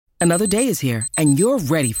Another day is here, and you're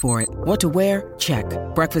ready for it. What to wear? Check.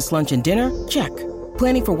 Breakfast, lunch, and dinner? Check.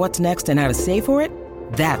 Planning for what's next and how to save for it?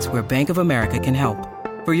 That's where Bank of America can help.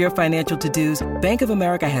 For your financial to-dos, Bank of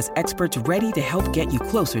America has experts ready to help get you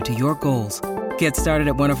closer to your goals. Get started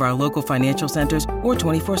at one of our local financial centers or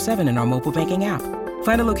 24/7 in our mobile banking app.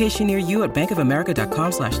 Find a location near you at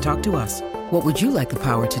bankofamerica.com/talktous. What would you like the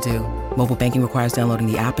power to do? Mobile banking requires downloading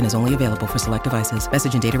the app and is only available for select devices.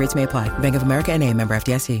 Message and data rates may apply. Bank of America NA, member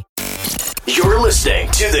FDIC. You're listening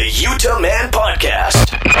to the Utah Man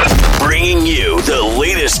Podcast, bringing you the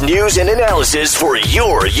latest news and analysis for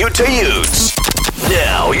your Utah Utes.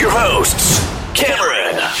 Now, your hosts,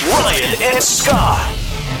 Cameron, Ryan, and Scott.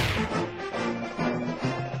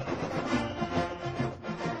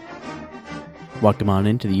 Welcome on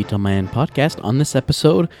into the Utah Man Podcast. On this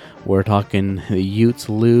episode, we're talking the Utes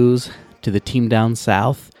lose to the team down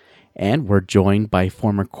south, and we're joined by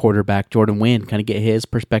former quarterback Jordan Wynn, kind of get his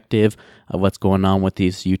perspective of what's going on with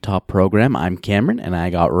this Utah program. I'm Cameron, and I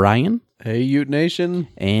got Ryan. Hey, Ute Nation.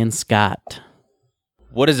 And Scott.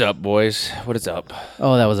 What is up, boys? What is up?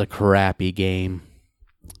 Oh, that was a crappy game.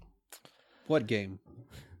 What game?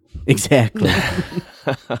 Exactly.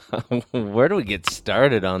 Where do we get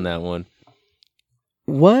started on that one?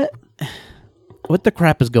 What the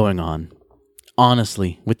crap is going on,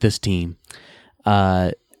 honestly, with this team?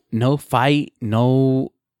 No fight,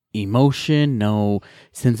 no emotion, no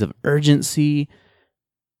sense of urgency.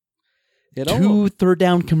 Two third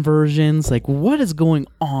down conversions. Like, what is going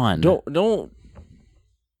on? Don't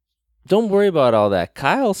worry about all that.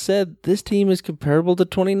 Kyle said this team is comparable to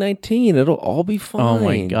 2019. It'll all be fine. Oh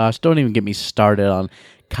my gosh! Don't even get me started on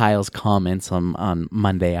Kyle's comments on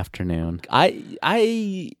Monday afternoon.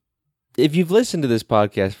 If you've listened to this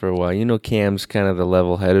podcast for a while, you know Cam's kind of the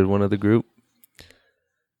level-headed one of the group.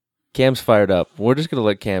 Cam's fired up. We're just going to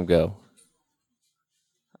let Cam go.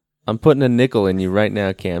 I'm putting a nickel in you right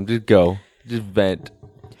now, Cam. Just go. Just vent.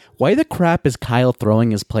 Why the crap is Kyle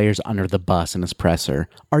throwing his players under the bus in his presser?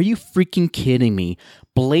 Are you freaking kidding me?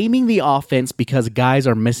 Blaming the offense because guys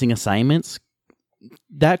are missing assignments?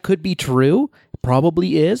 That could be true.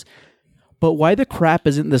 Probably is. But why the crap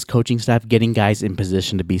isn't this coaching staff getting guys in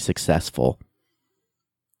position to be successful?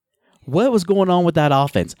 What was going on with that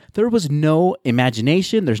offense? There was no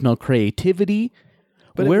imagination. There's no creativity.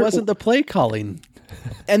 But it wasn't the play calling.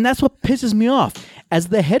 And that's what pisses me off. As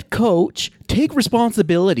the head coach, take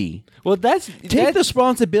responsibility. Well, take the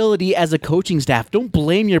responsibility as a coaching staff. Don't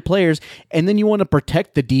blame your players, and then you want to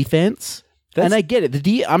protect the defense. And I get it.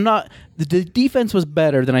 The defense was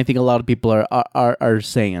better than I think a lot of people are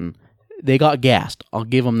saying. They got gassed. I'll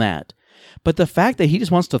give them that. But the fact that he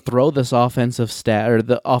just wants to throw this offensive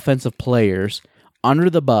the offensive players under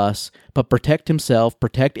the bus, but protect himself,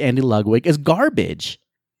 protect Andy Ludwig, is garbage.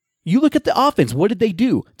 You look at the offense. What did they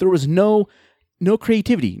do? There was no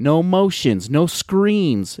creativity, no motions, no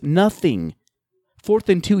screens, nothing. 4th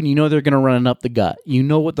and 2, and you know they're going to run it up the gut. You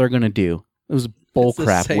know what they're going to do. It was bull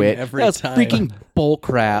crap, Whit. That's freaking bull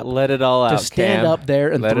crap. Let it all out, to stand Cam. up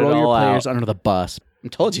there and throw your players under the bus. I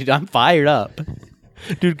told you, I'm fired up.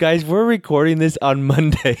 Dude, guys, we're recording this on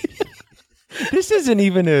Monday. This isn't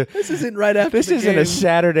right after This isn't a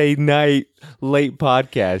Saturday night late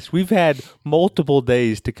podcast. We've had multiple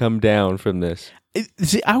days to come down from this.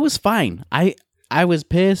 See, I was fine. I was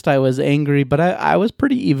pissed. I was angry, but I was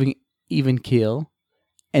pretty even keel.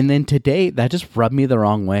 And then today, that just rubbed me the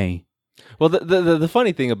wrong way. Well, the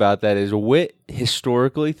funny thing about that is Whit,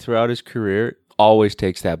 historically, throughout his career, always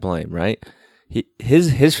takes that blame, right?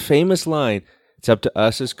 His famous line, "It's up to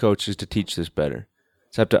us as coaches to teach this better.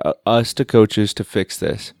 It's up to us to coaches to fix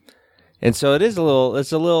this." And so it's a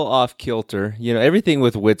little off kilter. You know, everything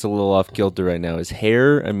with Whit's a little off kilter right now. His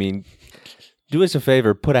hair, I mean, do us a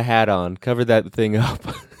favor, put a hat on, cover that thing up.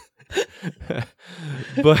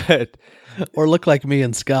 But or look like me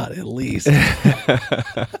and Scott at least.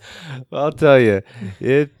 Well, I'll tell you,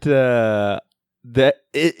 it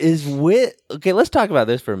is Whit. Okay, let's talk about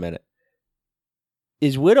this for a minute.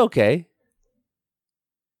 Is Whit okay?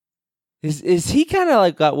 Is he kind of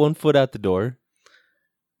like got one foot out the door?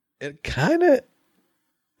 It kind of.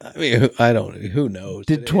 I mean, I don't. Who knows?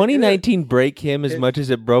 Did 2019 break him as much as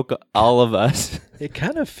it broke all of us? It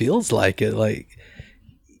kind of feels like it. Like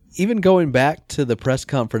even going back to the press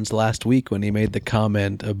conference last week when he made the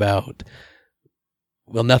comment about,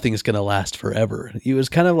 well, nothing's going to last forever. He was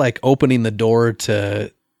kind of like opening the door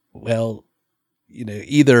to, well, you know,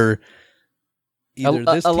 either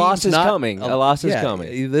this a loss is not, coming. A loss is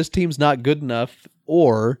coming. This team's not good enough,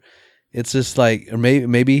 or it's just like, or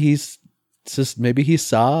maybe he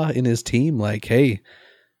saw in his team like, hey,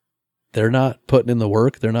 they're not putting in the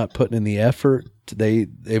work. They're not putting in the effort.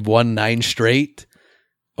 They've won 9 straight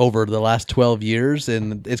over the last 12 years,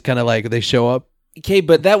 and it's kind of like they show up. Okay,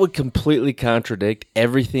 but that would completely contradict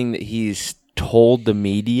everything that he's told the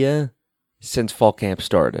media since fall camp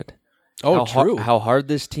started. Oh, true. How hard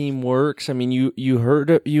this team works. I mean, you heard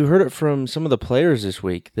it from some of the players this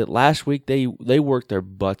week that last week they worked their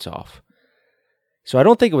butts off. So I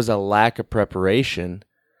don't think it was a lack of preparation.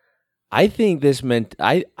 I think this meant.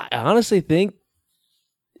 I honestly think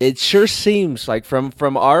it sure seems like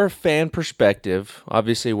from our fan perspective.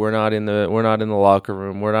 Obviously, we're not in the locker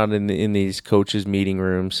room. We're not in these coaches' meeting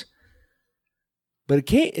rooms.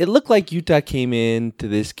 But it looked like Utah came into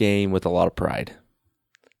this game with a lot of pride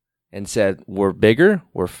and said, "We're bigger,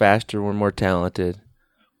 we're faster, we're more talented.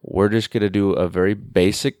 We're just going to do a very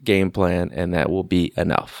basic game plan, and that will be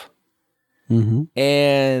enough." Mm-hmm.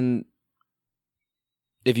 And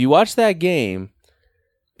if you watch that game,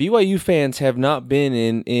 BYU fans have not been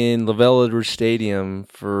in LaVell Edwards Stadium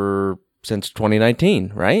since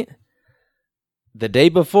 2019, right? The day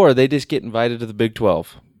before, they just get invited to the Big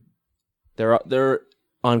 12. They're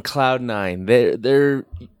on cloud 9. They're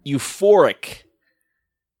euphoric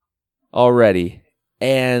already.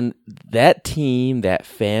 And that team, that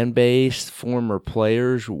fan base, former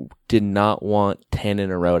players did not want 10 in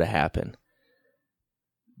a row to happen.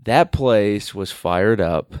 That place was fired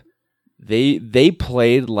up. They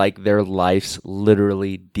played like their lives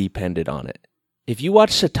literally depended on it. If you watch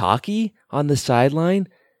Satake on the sideline,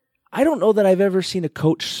 I don't know that I've ever seen a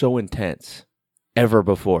coach so intense ever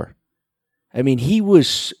before. I mean, he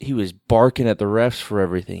was barking at the refs for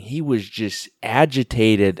everything. He was just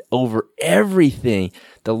agitated over everything.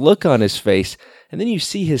 The look on his face, and then you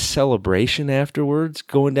see his celebration afterwards,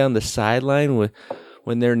 going down the sideline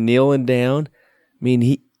when they're kneeling down. I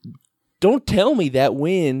mean, don't tell me that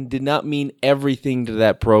win did not mean everything to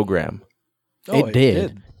that program. Oh, it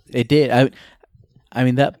did. It did. I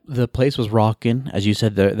mean that the place was rocking, as you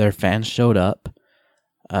said. Their fans showed up.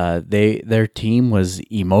 Their team was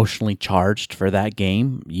emotionally charged for that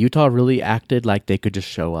game. Utah really acted like they could just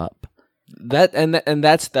show up. That's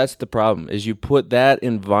the problem. Is you put that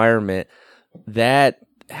environment,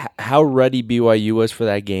 how ready BYU was for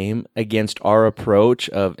that game against our approach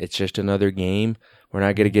of it's just another game. We're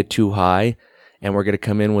not going to get too high, and we're going to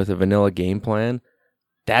come in with a vanilla game plan.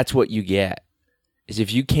 That's what you get. Is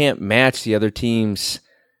if you can't match the other team's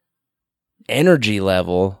energy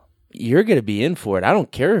level, you're going to be in for it. I don't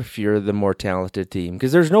care if you're the more talented team,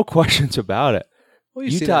 because there's no questions about it. Well,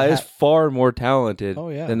 Utah is far more talented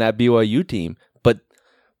than that BYU team.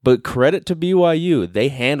 But credit to BYU. They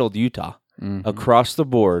handled Utah across the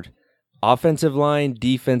board. Offensive line,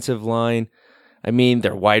 defensive line. I mean,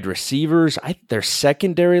 their wide receivers, their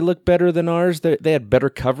secondary looked better than ours. They had better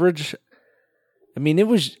coverage. I mean,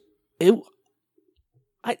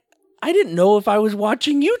 I didn't know if I was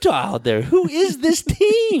watching Utah out there. Who is this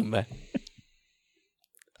team?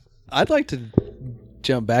 I'd like to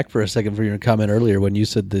jump back for a second for your comment earlier when you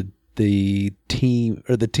said that the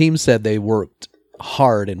team said they worked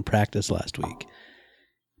hard in practice last week.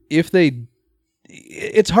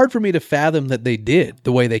 It's hard for me to fathom that they did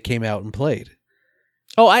the way they came out and played.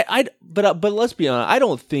 Oh, but let's be honest. I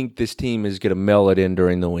don't think this team is going to mail it in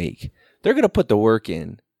during the week. They're going to put the work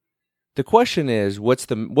in. The question is, what's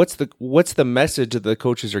the message that the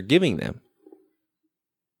coaches are giving them?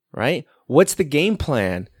 Right? What's the game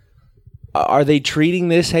plan? Are they treating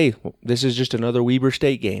this, hey, this is just another Weber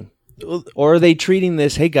State game? Or are they treating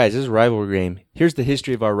this, hey guys, this is a rivalry game. Here's the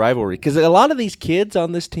history of our rivalry. Because a lot of these kids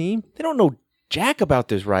on this team, they don't know jack about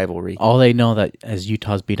this rivalry. All they know that as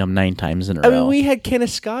Utah's beat them 9 times in a row. I mean, we had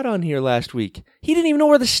Kenneth Scott on here last week. He didn't even know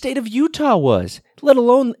where the state of Utah was, let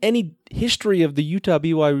alone any history of the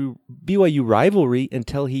Utah-BYU rivalry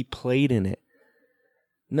until he played in it.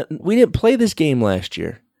 No, we didn't play this game last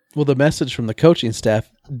year. Well, the message from the coaching staff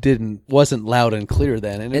wasn't loud and clear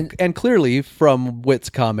then. And clearly from Witt's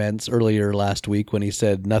comments earlier last week when he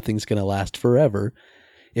said nothing's going to last forever,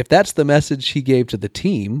 if that's the message he gave to the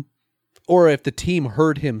team, or if the team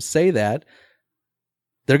heard him say that,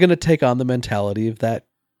 they're going to take on the mentality of that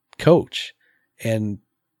coach. And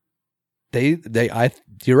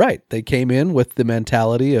you're right. They came in with the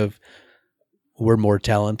mentality of we're more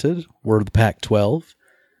talented. We're the Pac-12.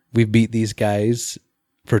 We've beat these guys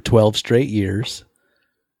for 12 straight years.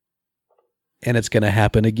 And it's going to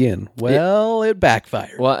happen again. Well, it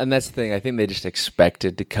backfired. Well, and that's the thing. I think they just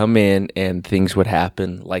expected to come in and things would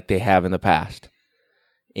happen like they have in the past.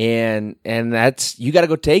 And that's, you got to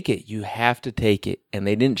go take it. You have to take it. And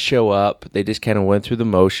they didn't show up. They just kind of went through the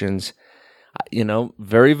motions. You know,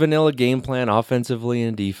 very vanilla game plan offensively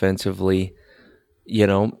and defensively. You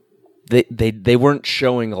know, they weren't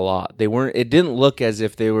showing a lot. It didn't look as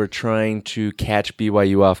if they were trying to catch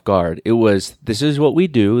BYU off guard. It was, this is what we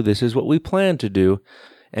do, this is what we plan to do,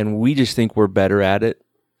 and we just think we're better at it,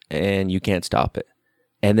 and you can't stop it.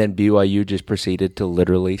 And then BYU just proceeded to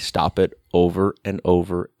literally stop it over and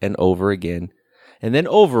over and over again, and then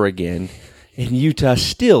over again, and Utah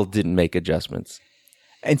still didn't make adjustments.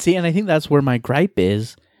 And I think that's where my gripe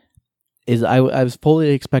is I was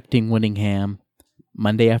fully expecting Whittingham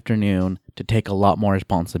Monday afternoon to take a lot more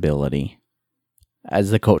responsibility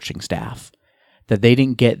as the coaching staff, that they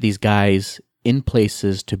didn't get these guys in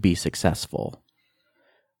places to be successful.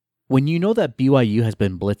 When you know that BYU has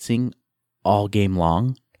been blitzing all game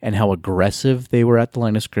long and how aggressive they were at the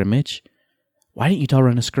line of scrimmage, why didn't Utah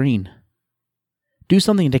run a screen? Do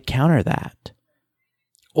something to counter that.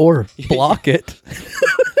 Or block it.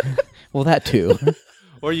 Well, that too.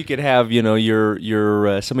 Or you could have,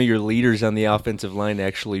 your some of your leaders on the offensive line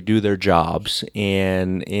actually do their jobs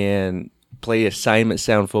and play assignment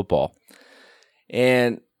sound football.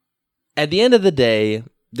 And at the end of the day,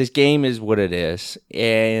 this game is what it is,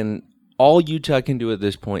 and all Utah can do at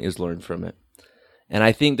this point is learn from it. And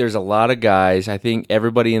I think there's a lot of guys. I think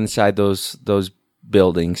everybody inside those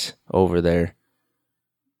buildings over there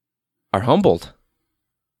are humbled.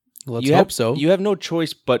 Let's hope so. You have no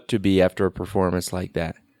choice but to be after a performance like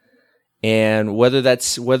that. And whether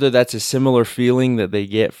that's a similar feeling that they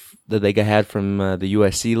had from the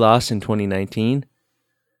USC loss in 2019,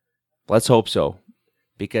 let's hope so,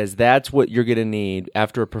 because that's what you're going to need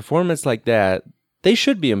after a performance like that. They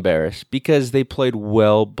should be embarrassed because they played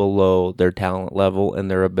well below their talent level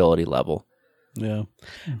and their ability level. Yeah.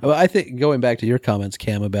 Well, I think going back to your comments,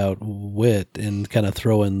 Cam, about Witt and kind of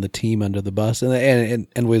throwing the team under the bus, and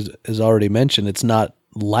was, as already mentioned, it's not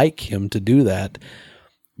like him to do that.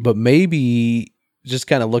 But maybe, just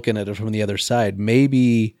kind of looking at it from the other side,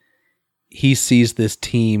 maybe he sees this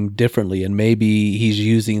team differently, and maybe he's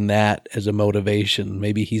using that as a motivation.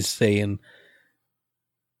 Maybe he's saying,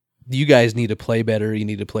 you guys need to play better, you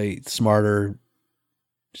need to play smarter,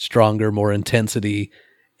 stronger, more intensity,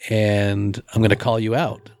 and I'm going to call you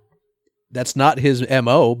out. That's not his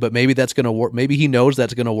MO, but maybe that's going to work. Maybe he knows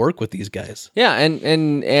that's going to work with these guys. Yeah,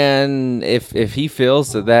 and if he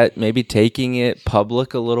feels that maybe taking it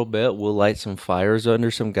public a little bit will light some fires under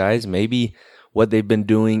some guys, maybe what they've been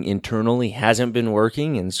doing internally hasn't been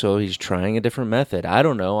working, and so he's trying a different method. I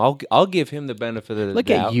don't know. I'll give him the benefit of the Look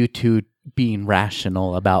doubt. at you two being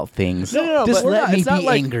rational about things. No, just but let me it's not be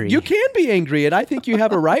like, angry. You can be angry, and I think you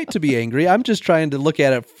have a right to be angry. I'm just trying to look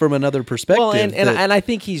at it from another perspective. Well, and I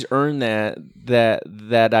think he's earned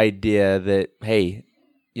that idea that, hey,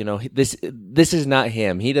 this is not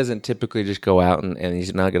him. He doesn't typically just go out and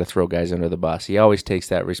he's not going to throw guys under the bus. He always takes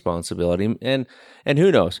that responsibility, and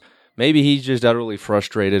who knows? Maybe he's just utterly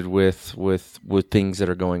frustrated with things that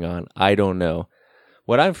are going on. I don't know.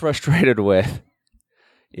 What I'm frustrated with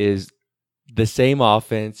is the same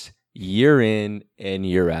offense year in and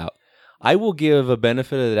year out. I will give a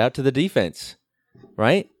benefit of the doubt to the defense,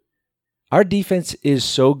 right? Our defense is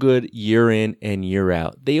so good year in and year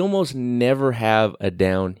out. They almost never have a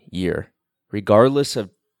down year, regardless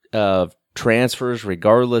of transfers,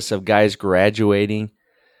 regardless of guys graduating.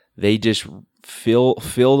 They just fill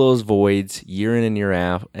those voids year in and year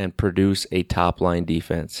out and produce a top-line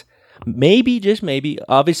defense. Maybe, just maybe,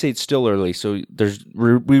 obviously it's still early, so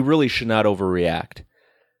we really should not overreact.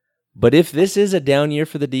 But if this is a down year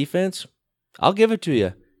for the defense, I'll give it to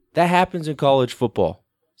you. That happens in college football.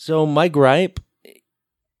 So my gripe,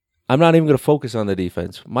 I'm not even going to focus on the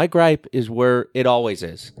defense. My gripe is where it always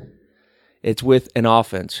is. It's with an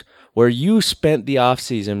offense where you spent the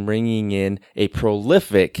offseason bringing in a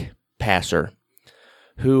prolific passer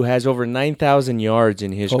who has over 9,000 yards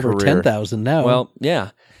in his career. Over 10,000 now. Well, yeah.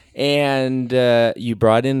 And you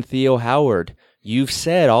brought in Theo Howard. You've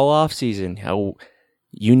said all offseason how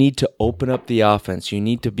you need to open up the offense. You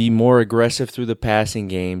need to be more aggressive through the passing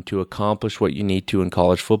game to accomplish what you need to in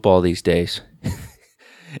college football these days.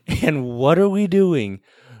 And what are we doing?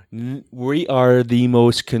 We are the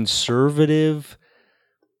most conservative,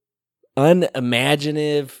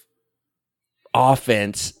 unimaginative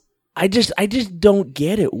offense. I just don't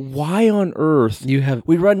get it. Why on earth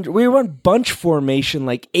we run bunch formation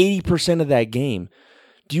like 80% of that game?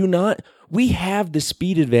 Do you not? We have the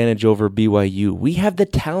speed advantage over BYU. We have the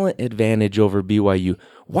talent advantage over BYU.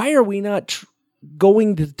 Why are we not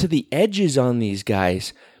going to the edges on these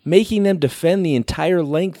guys, making them defend the entire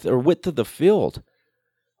length or width of the field?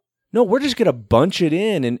 No, we're just going to bunch it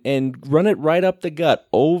in and run it right up the gut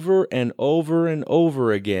over and over and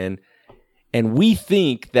over again. And we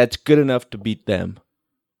think that's good enough to beat them.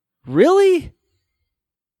 Really?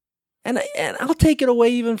 And I'll take it away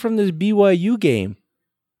even from this BYU game.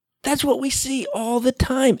 That's what we see all the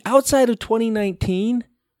time. Outside of 2019,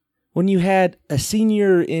 when you had a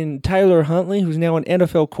senior in Tyler Huntley, who's now an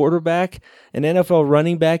NFL quarterback, an NFL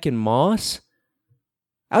running back in Moss.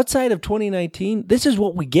 Outside of 2019, this is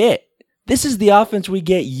what we get. This is the offense we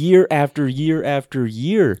get year after year after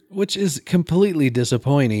year. Which is completely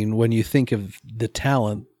disappointing when you think of the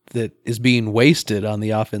talent that is being wasted on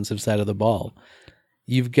the offensive side of the ball.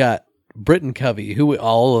 You've got Britton Covey, who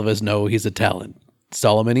all of us know he's a talent.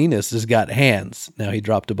 Solomon Enos has got hands. Now he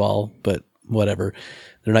dropped a ball, but whatever.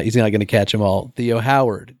 He's not going to catch them all. Theo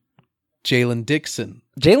Howard, Jalen Dixon.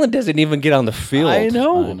 Jalen doesn't even get on the field. I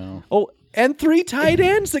know. Oh, and 3 tight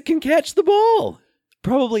ends that can catch the ball.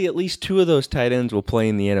 Probably at least 2 of those tight ends will play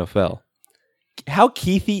in the NFL. How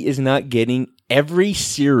Keithy is not getting every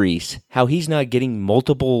series, how he's not getting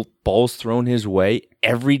multiple balls thrown his way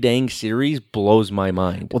every dang series blows my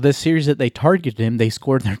mind. Well, this series that they targeted him, they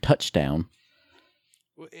scored their touchdown.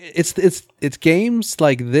 It's games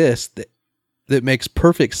like this that makes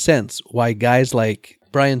perfect sense why guys like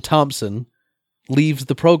Brian Thompson leaves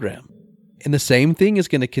the program. And the same thing is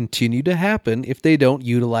going to continue to happen if they don't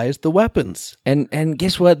utilize the weapons. And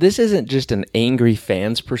guess what? This isn't just an angry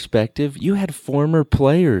fan's perspective. You had former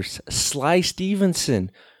players, Sly Stevenson,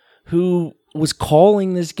 who was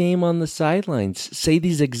calling this game on the sidelines, say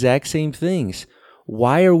these exact same things.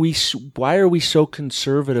 Why are we so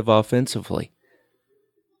conservative offensively?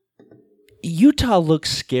 Utah looks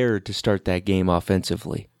scared to start that game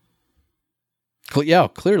offensively. Yeah,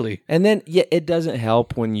 clearly. And then, it doesn't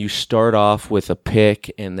help when you start off with a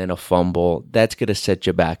pick and then a fumble. That's going to set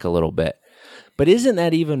you back a little bit. But isn't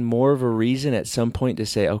that even more of a reason at some point to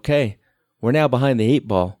say, okay, we're now behind the 8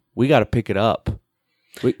 ball. We got to pick it up.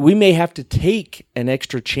 We may have to take an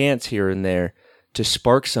extra chance here and there to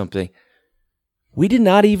spark something. We did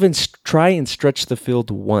not even try and stretch the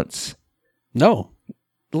field once. No.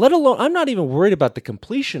 Let alone, I'm not even worried about the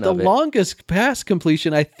completion of it. The longest pass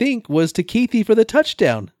completion, I think, was to Keithy for the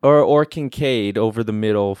touchdown. Or Kincaid over the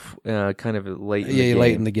middle, kind of late in the game.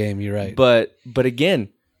 Late in the game, you're right. But again,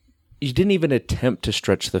 you didn't even attempt to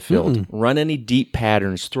stretch the field. Run any deep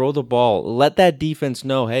patterns, throw the ball, let that defense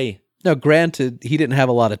know, hey. Now, granted, he didn't have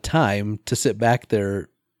a lot of time to sit back there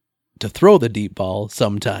to throw the deep ball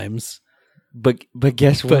sometimes. But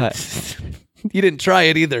guess what? You didn't try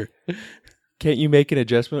it either. Can't you make an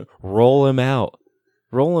adjustment? Roll him out.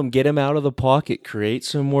 Roll him, get him out of the pocket, create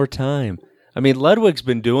some more time. I mean, Ludwig's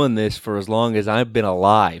been doing this for as long as I've been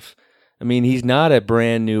alive. I mean, he's not a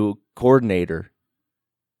brand new coordinator.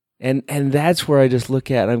 And that's where I just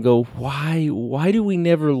look at it and go, why do we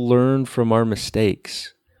never learn from our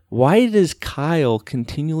mistakes? Why does Kyle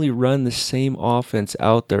continually run the same offense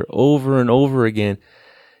out there over and over again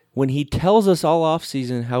when he tells us all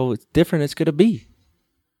offseason how different it's going to be?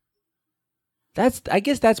 I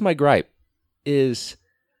guess that's my gripe, is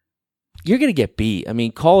you're going to get beat. I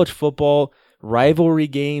mean, college football, rivalry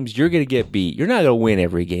games, you're going to get beat. You're not going to win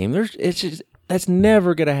every game. That's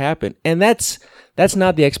never going to happen. And that's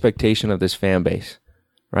not the expectation of this fan base,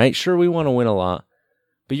 right? Sure, we want to win a lot,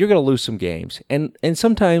 but you're going to lose some games. And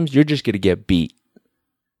sometimes you're just going to get beat.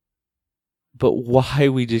 But why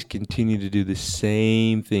we just continue to do the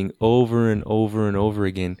same thing over and over and over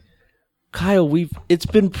again? Kyle, it's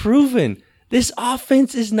been proven. This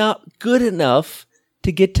offense is not good enough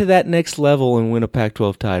to get to that next level and win a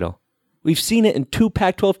Pac-12 title. We've seen it in 2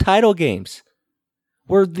 Pac-12 title games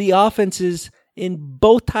where the offenses in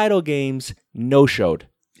both title games no-showed.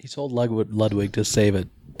 He told Ludwig to save it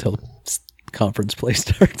till conference play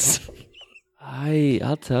starts.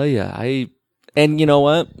 I'll tell you. And you know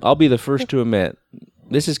what? I'll be the first to admit,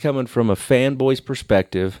 this is coming from a fanboy's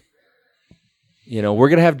perspective. You know, we're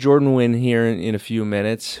going to have Jordan Wynn here in a few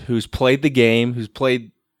minutes, who's played the game, who's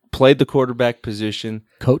played the quarterback position.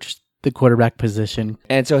 Coached the quarterback position.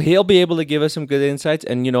 And so he'll be able to give us some good insights.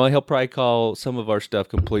 And, you know, he'll probably call some of our stuff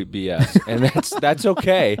complete BS. And that's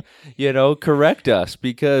okay. You know, correct us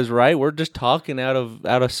because, right, we're just talking out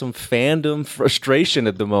of some fandom frustration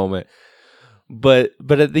at the moment. But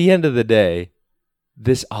at the end of the day,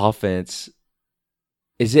 this offense,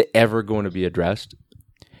 is it ever going to be addressed?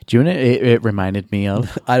 Do you know what it reminded me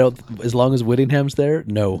of? As long as Whittingham's there,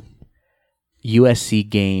 no. USC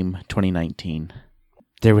game 2019.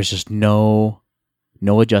 There was just no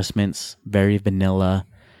adjustments, very vanilla.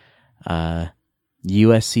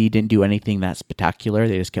 USC didn't do anything that spectacular.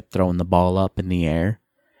 They just kept throwing the ball up in the air.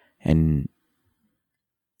 And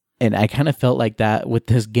I kind of felt like that with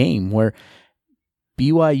this game where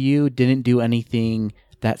BYU didn't do anything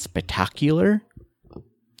that spectacular.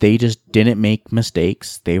 They just didn't make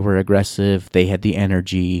mistakes. They were aggressive. They had the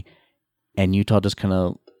energy. and Utah just kind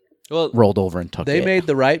of rolled over and took it. They made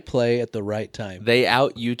the right play at the right time. They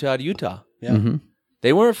out Utah'd Utah. Yeah. Mm-hmm.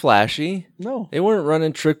 They weren't flashy. No. They weren't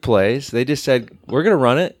running trick plays. They just said, we're going to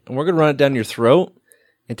run it, and we're going to run it down your throat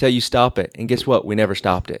until you stop it. And guess what? We never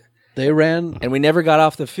stopped it. They ran. And we never got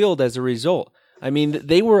off the field as a result. I mean,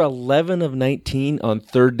 they were 11 of 19 on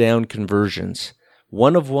third down conversions.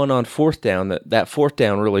 1 of 1 on fourth down. That fourth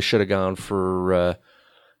down really should have gone for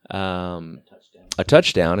a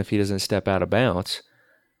touchdown if he doesn't step out of bounds.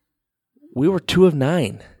 We were 2 of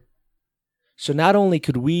 9. So not only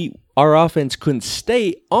could our offense couldn't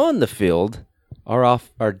stay on the field,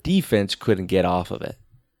 our defense couldn't get off of it.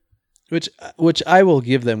 Which I will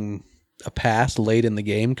give them a pass late in the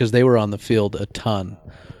game because they were on the field a ton.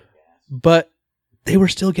 But they were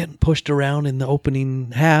still getting pushed around in the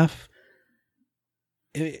opening half.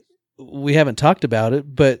 We haven't talked about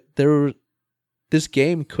it, but this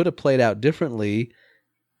game could have played out differently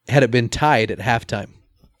had it been tied at halftime.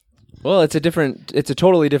 Well, it's a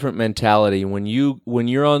totally different mentality when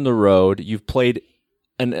you're on the road. You've played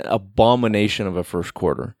an abomination of a first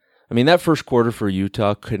quarter. I mean, that first quarter for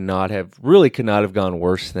Utah could not have gone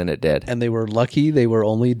worse than it did. And they were lucky they were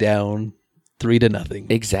only down 3-0.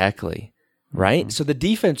 Exactly. Right? Mm-hmm. So the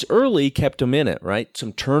defense early kept them in it, right?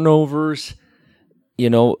 Some turnovers,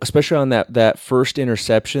 especially on that first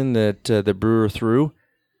interception that the Brewer threw.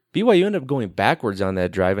 BYU ended up going backwards on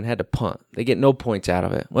that drive and had to punt. They get no points out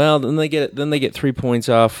of it. Well, then they get 3 points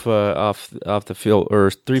off the field,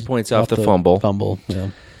 or 3 points off the fumble. Fumble, yeah.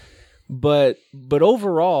 But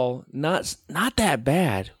overall, not that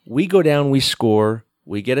bad. We go down, we score,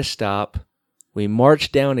 we get a stop, we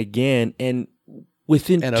march down again, and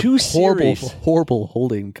within two series, horrible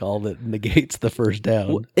holding call that negates the first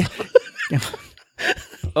down.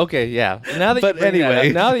 Okay, yeah. Now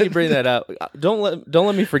that you bring that up, don't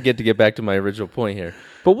let me forget to get back to my original point here.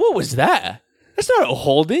 But what was that? That's not a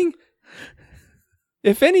holding.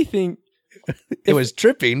 If anything, it was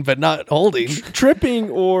tripping, but not holding. Tripping,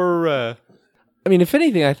 or if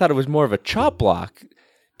anything, I thought it was more of a chop block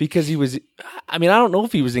because he was. I don't know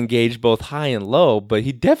if he was engaged both high and low, but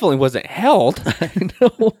he definitely wasn't held. I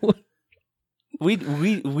know.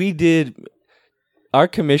 We did. Our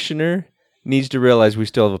commissioner needs to realize we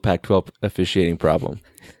still have a Pac-12 officiating problem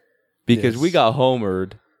because we got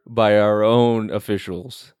homered by our own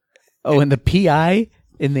officials. Oh, and the PI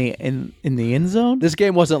in the end zone? This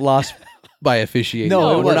game wasn't lost by officiating.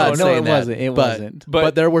 No, we're not saying it that. wasn't. It wasn't.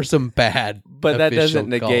 But there were some bad. But that doesn't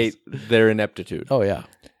negate their ineptitude. Oh yeah.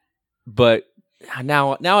 But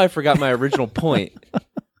now I forgot my original point.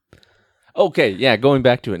 Okay, yeah, going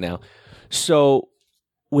back to it now. So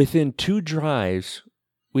within 2 drives,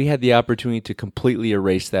 we had the opportunity to completely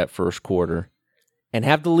erase that first quarter and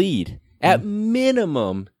have the lead. At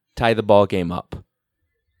minimum, tie the ball game up.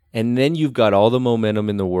 And then you've got all the momentum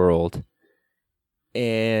in the world.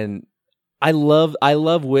 And I love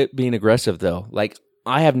Witt being aggressive, though. Like,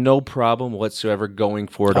 I have no problem whatsoever going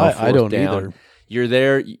for it on fourth I don't down. either. You're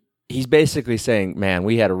there. He's basically saying, man,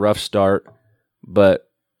 we had a rough start, but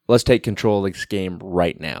let's take control of this game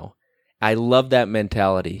right now. I love that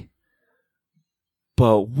mentality.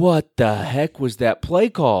 But what the heck was that play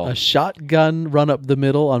call? A shotgun run up the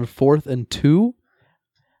middle on 4th and 2.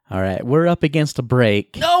 All right, we're up against a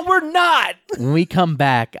break. No, we're not. When we come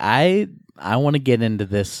back, I want to get into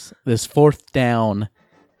this fourth down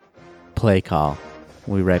play call.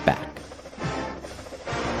 We'll be right back.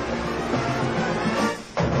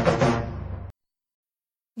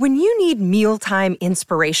 When you need mealtime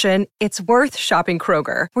inspiration, it's worth shopping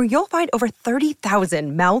Kroger, where you'll find over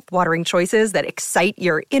 30,000 mouth-watering choices that excite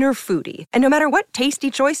your inner foodie. And no matter what tasty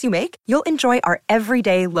choice you make, you'll enjoy our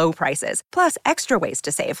everyday low prices, plus extra ways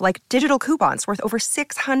to save, like digital coupons worth over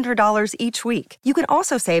 $600 each week. You can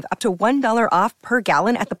also save up to $1 off per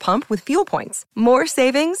gallon at the pump with fuel points. More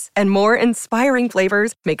savings and more inspiring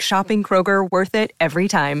flavors make shopping Kroger worth it every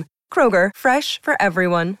time. Kroger, fresh for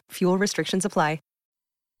everyone. Fuel restrictions apply.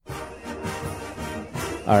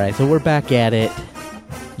 All right, so we're back at it.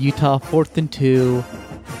 Utah 4th and 2.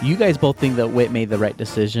 You guys both think that Witt made the right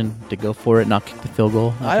decision to go for it, not kick the field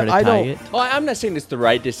goal, not try to tie it? Well, I'm not saying it's the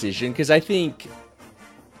right decision because I think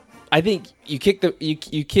you kicked it,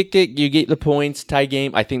 you get the points, tie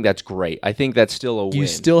game. I think that's great. I think that's still a win. You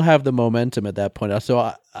still have the momentum at that point.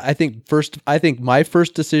 So I think my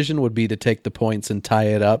first decision would be to take the points and tie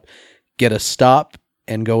it up, get a stop,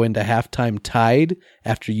 and go into halftime tied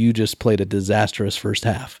after you just played a disastrous first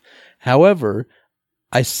half. However,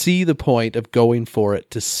 I see the point of going for it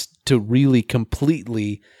to really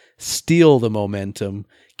completely steal the momentum,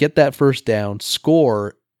 get that first down,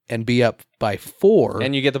 score, and be up by 4.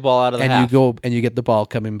 And you get the ball out of the half. And you get the ball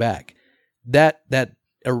coming back. that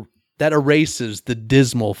erases the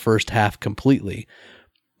dismal first half completely.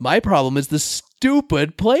 My problem is the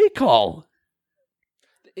stupid play call.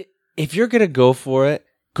 If you're going to go for it,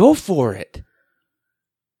 go for it.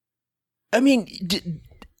 I mean,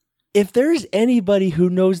 if there's anybody who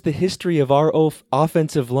knows the history of our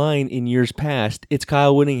offensive line in years past, it's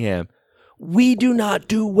Kyle Whittingham. We do not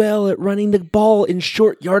do well at running the ball in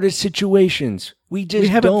short yardage situations. We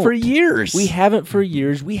haven't don't. For years. We haven't for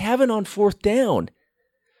years. We haven't on fourth down.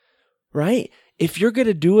 Right? If you're going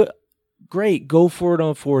to do it, great, go for it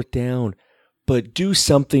on fourth down. But do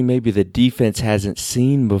something maybe the defense hasn't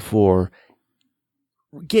seen before.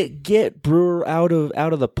 Get Brewer out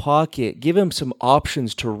of the pocket. Give him some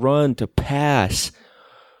options to run, to pass.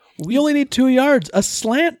 We only need 2 yards. A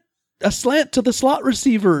slant to the slot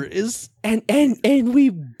receiver is and we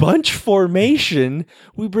bunch formation.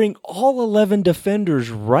 We bring all 11 defenders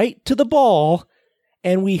right to the ball,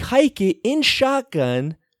 and we hike it in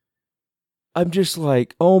shotgun. I'm just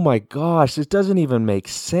like, oh my gosh, this doesn't even make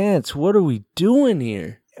sense. What are we doing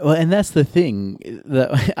here? Well, and that's the thing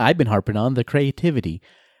that I've been harping on, the creativity.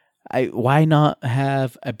 Why not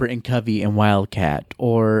have a Britton Covey and Wildcat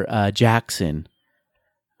or Jackson?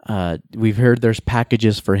 We've heard there's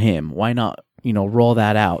packages for him. Why not, roll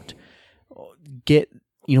that out? Get,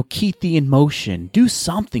 Keithy in motion. Do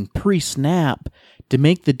something pre-snap to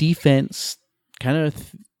make the defense kind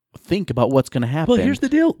of think about what's going to happen. Well, here's the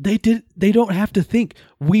deal. They don't have to think.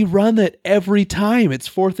 We run it every time. It's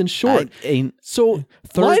fourth and short. So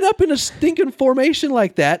line up in a stinking formation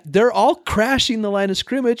like that. They're all crashing the line of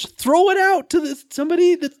scrimmage. Throw it out to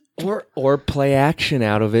somebody that or play action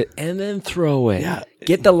out of it and then throw it. Yeah.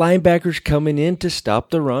 Get the linebackers coming in to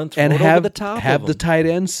stop the run. Throw and it have over the top. Have of the them. tight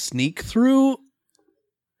end sneak through.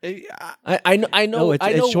 I know. I know.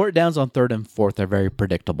 Short downs on third and fourth are very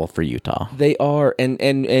predictable for Utah. They are,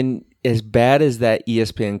 and as bad as that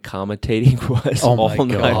ESPN commentating was Oh all my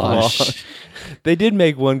night long, gosh. they did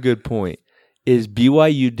make one good point: is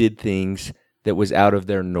BYU did things that was out of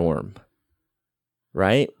their norm,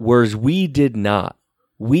 right? Whereas we did not.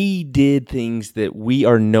 We did things that we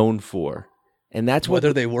are known for, and that's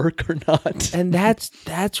whether they work or not. And that's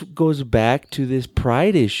goes back to this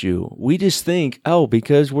pride issue. We just think,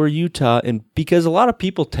 because we're Utah, and because a lot of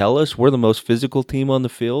people tell us we're the most physical team on the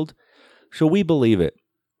field, so we believe it,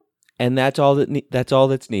 and that's all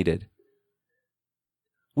that's needed.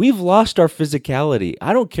 We've lost our physicality.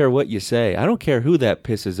 I don't care what you say. I don't care who that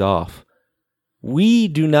pisses off. We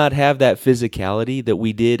do not have that physicality that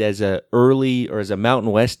we did as a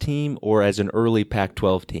Mountain West team or as an early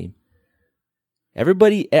Pac-12 team. I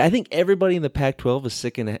think everybody in the Pac-12 is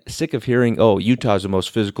sick of hearing, Utah's the most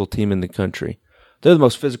physical team in the country. They're the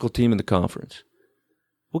most physical team in the conference.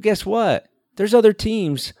 Well, guess what? There's other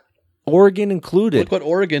teams, Oregon included. Look what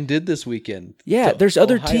Oregon did this weekend. Yeah, there's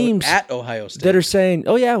other teams at Ohio State that are saying,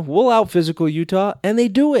 we'll out physical Utah, and they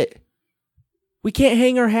do it. We can't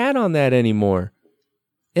hang our hat on that anymore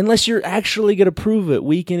unless you're actually going to prove it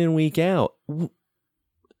week in and week out.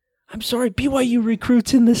 I'm sorry, BYU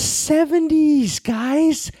recruits in the 70s,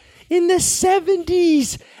 guys. In the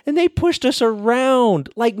 70s. And they pushed us around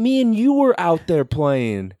like me and you were out there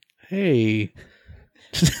playing. Hey.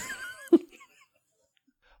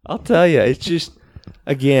 I'll tell you, it's just,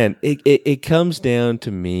 again, it comes down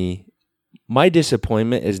to me. My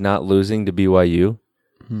disappointment is not losing to BYU.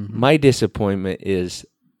 Mm-hmm. My disappointment is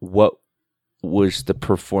what was the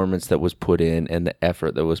performance that was put in and the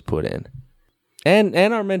effort that was put in. And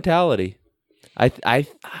our mentality. I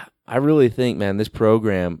really think, man, this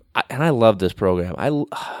program, and I love this program.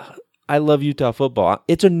 I love Utah football.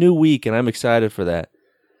 It's a new week, and I'm excited for that.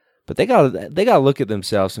 But they gotta look at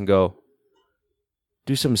themselves and go,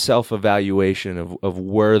 do some self-evaluation of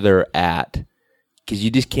where they're at, because you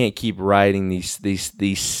just can't keep riding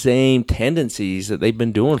these same tendencies that they've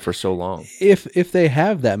been doing for so long. If they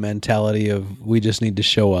have that mentality of we just need to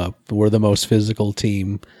show up, we're the most physical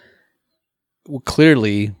team. Well,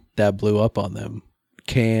 clearly that blew up on them.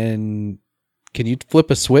 Can you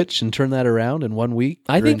flip a switch and turn that around in 1 week?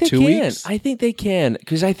 I think they 2 can. weeks? I think they can,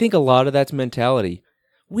 because I think a lot of that's mentality.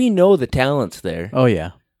 We know the talent's there. Oh,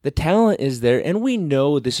 yeah. The talent is there, and we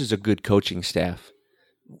know this is a good coaching staff.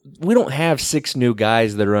 We don't have 6 new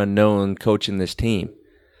guys that are unknown coaching this team.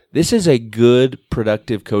 This is a good,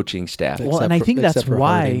 productive coaching staff. Well, and I think that's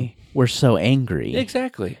why we're so angry.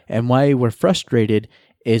 Exactly. And why we're frustrated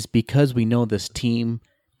is because we know this team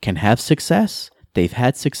can have success. They've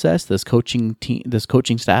had success. This coaching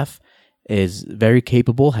staff is very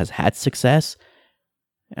capable, has had success.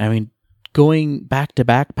 I mean, going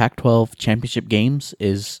back-to-back Pac-12 championship games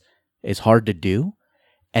is hard to do.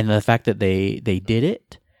 And the fact that they did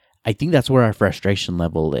it, I think that's where our frustration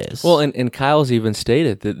level is. Well, and Kyle's even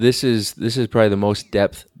stated that this is probably the most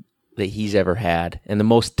depth that he's ever had, and the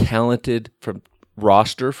most talented from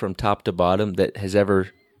roster from top to bottom that has ever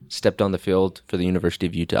stepped on the field for the University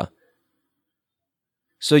of Utah.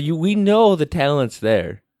 So we know the talent's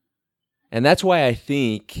there, and that's why I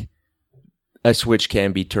think a switch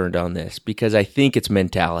can be turned on this, because I think it's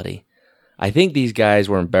mentality. I think these guys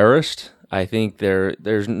were embarrassed. I think they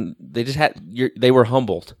were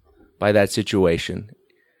humbled by that situation,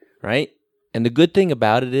 right? And the good thing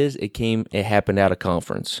about it is it happened out of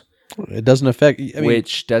conference. It doesn't affect,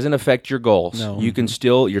 which doesn't affect your goals. No. You're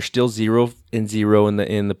still 0-0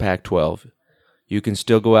 in the Pac-12. You can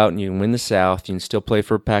still go out and you can win the South. You can still play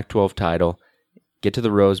for a Pac-12 title, get to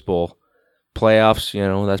the Rose Bowl, playoffs.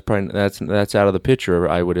 That's out of the picture.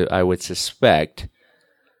 I would suspect.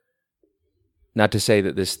 Not to say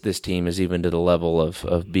that this team is even to the level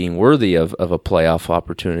of being worthy of a playoff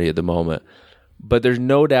opportunity at the moment, but there's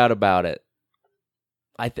no doubt about it.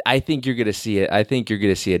 I think you're going to see it. I think you're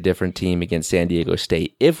going to see a different team against San Diego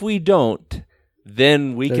State. If we don't,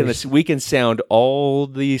 then we can sound all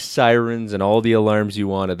the sirens and all the alarms you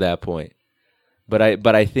want at that point. But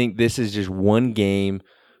I think this is just one game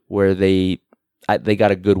where they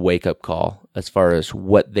got a good wake up call as far as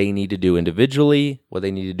what they need to do individually, what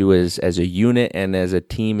they need to do as a unit and as a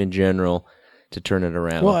team in general to turn it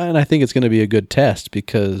around. Well, and I think it's going to be a good test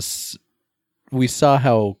because we saw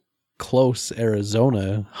how close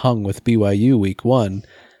Arizona hung with BYU week 1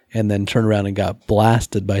 and then turned around and got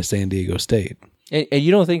blasted by San Diego State. And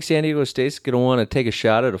you don't think San Diego State's going to want to take a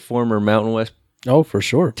shot at a former Mountain West for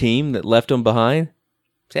sure team that left them behind?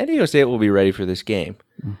 San Diego State will be ready for this game.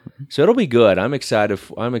 Mm-hmm. So it'll be good. I'm excited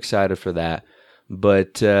for that.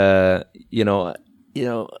 But going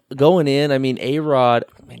in, A-Rod,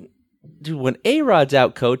 dude, when A-Rod's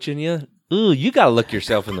out coaching you, you got to look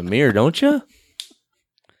yourself in the mirror, don't you?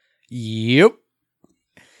 Yep.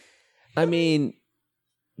 BYU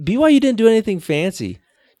didn't do anything fancy.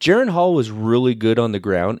 Jaron Hall was really good on the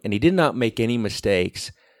ground, and he did not make any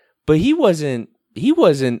mistakes. But he wasn't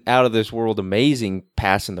out of this world amazing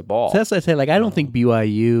passing the ball. So that's what I say. I don't think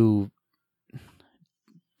BYU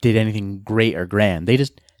did anything great or grand.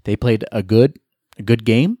 They played a good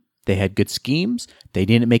game. They had good schemes. They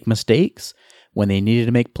didn't make mistakes. When they needed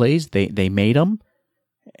to make plays, they made them.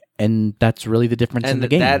 And that's really the difference in the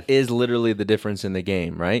game. That is literally the difference in the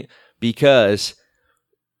game, right? Because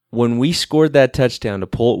when we scored that touchdown to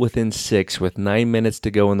pull it within 6 with 9 minutes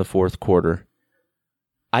to go in the fourth quarter,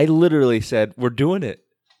 I literally said, we're doing it.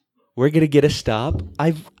 We're going to get a stop.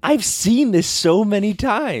 I've seen this so many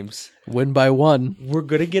times. Win by 1. We're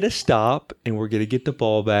going to get a stop, and we're going to get the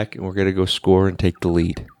ball back, and we're going to go score and take the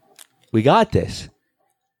lead. We got this.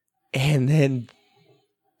 And then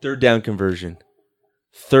third down conversion,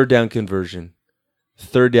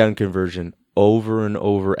 over and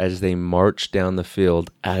over as they march down the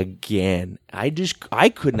field again. I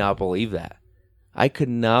could not believe that. I could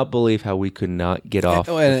not believe how we could not get off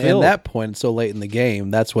the field. And at that point, so late in the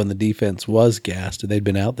game, that's when the defense was gassed. They'd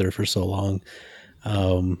been out there for so long.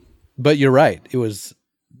 But you're right. It was,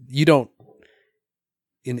 you don't,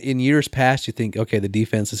 in years past, you think, okay, the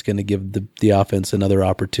defense is going to give the offense another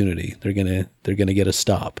opportunity. They're going to get a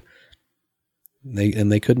stop.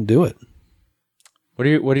 They couldn't do it. What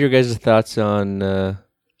are your guys' thoughts on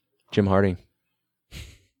Jim Harding?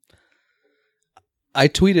 I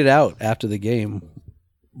tweeted out after the game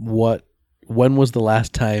when was the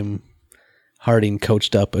last time Harding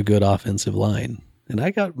coached up a good offensive line? And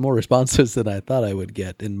I got more responses than I thought I would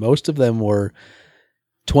get. And most of them were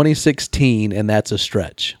 2016, and that's a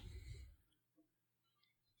stretch.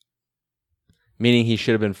 Meaning he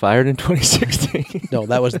should have been fired in 2016? No,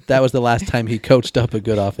 that was the last time he coached up a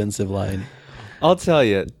good offensive line. I'll tell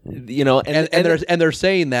you, and they're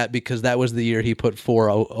saying that because that was the year he put 4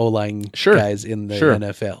 O-line guys in the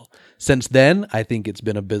NFL. Since then, I think it's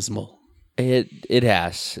been abysmal. It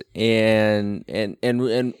has, and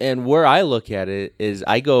where I look at it is,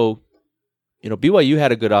 I go, BYU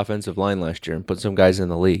had a good offensive line last year and put some guys in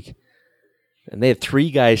the league, and they had 3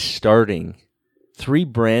 guys starting, 3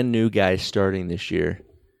 brand new guys starting this year,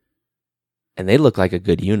 and they look like a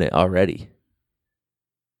good unit already.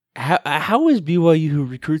 How is BYU, who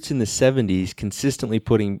recruits in the 70s, consistently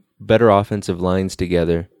putting better offensive lines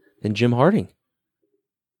together than Jim Harding?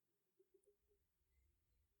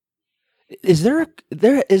 Is there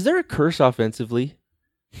a curse offensively?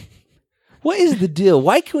 What is the deal?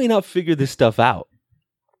 Why can we not figure this stuff out?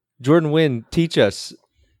 Jordan Wynn, teach us.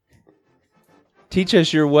 Teach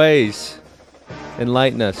us your ways.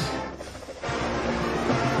 Enlighten us.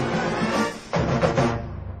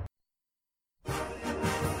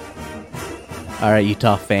 All right,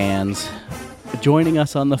 Utah fans, joining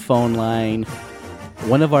us on the phone line,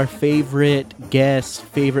 one of our favorite guests,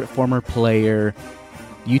 favorite former player,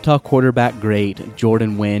 Utah quarterback great,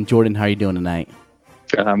 Jordan Wynn. Jordan, how are you doing tonight?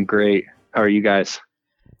 I'm great. How are you guys?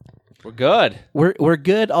 We're good. We're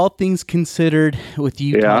good, all things considered, with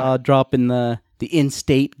Utah dropping the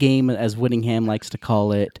in-state game, as Whittingham likes to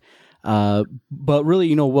call it. But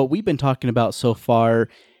really, what we've been talking about so far,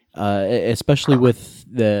 especially with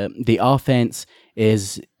the offense,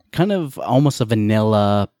 is kind of almost a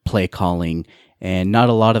vanilla play calling and not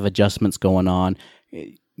a lot of adjustments going on.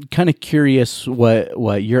 Kind of curious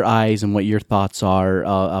what your eyes and what your thoughts are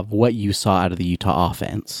of what you saw out of the Utah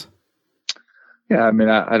offense. Yeah, I mean,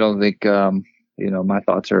 I don't think my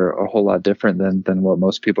thoughts are a whole lot different than what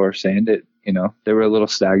most people are saying. That they were a little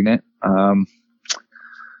stagnant.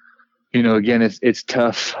 Again, it's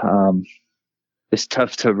tough. It's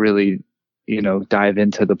tough to really dive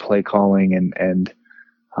into the play calling and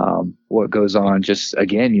what goes on. Just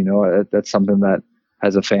again, that's something that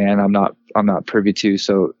as a fan I'm not privy to.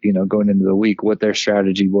 So going into the week, what their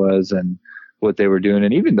strategy was and what they were doing,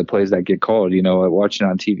 and even the plays that get called. Watching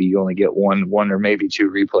on TV, you only get one or maybe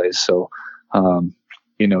two replays. So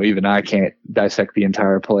even I can't dissect the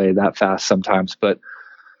entire play that fast sometimes. But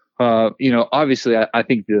obviously, I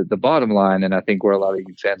think the bottom line, and I think where a lot of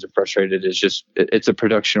you fans are frustrated, is just it's a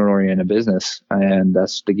production-oriented business, and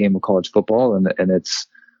that's the game of college football. And it's,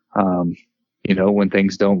 when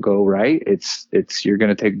things don't go right, it's you're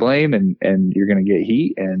going to take blame and you're going to get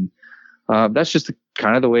heat, and that's just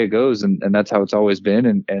kind of the way it goes, and that's how it's always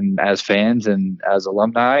been. And as fans and as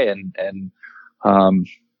alumni and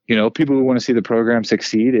people who want to see the program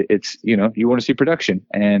succeed, it's you want to see production,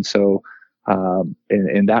 and so.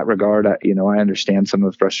 In that regard, I understand some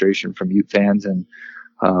of the frustration from Ute fans, and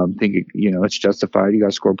think it's justified. You got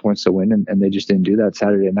to score points to win, and they just didn't do that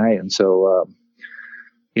Saturday night. And so,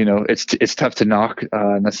 it's tough to knock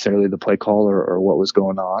necessarily the play call or what was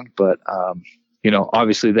going on, but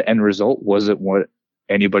obviously the end result wasn't what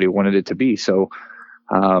anybody wanted it to be. So,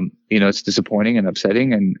 it's disappointing and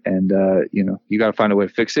upsetting, and you got to find a way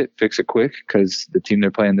to fix it quick, because the team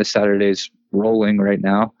they're playing this Saturday is rolling right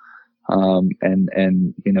now. And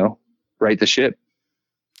right the ship.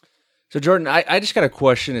 So Jordan, I just got a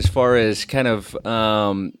question as far as kind of,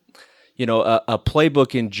 a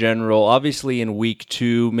playbook in general. Obviously in week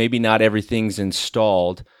 2, maybe not everything's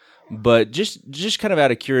installed, but just kind of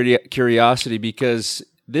out of curiosity, because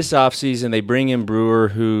this offseason they bring in Brewer,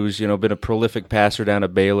 who's, been a prolific passer down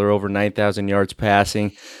at Baylor, over 9,000 yards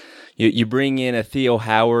passing. You bring in a Theo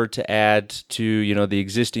Howard to add to, the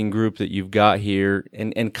existing group that you've got here.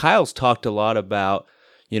 And Kyle's talked a lot about,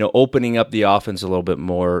 opening up the offense a little bit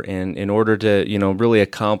more. And in order to, really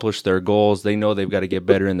accomplish their goals, they know they've got to get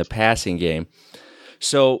better in the passing game.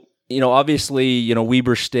 So, obviously,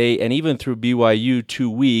 Weber State and even through BYU 2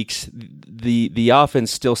 weeks, the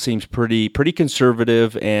offense still seems pretty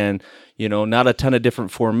conservative and, not a ton of different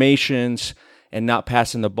formations and not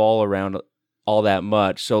passing the ball around all that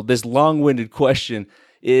much. So this long-winded question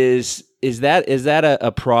is that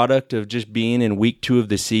a product of just being in week 2 of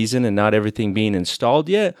the season and not everything being installed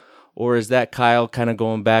yet? Or is that Kyle kind of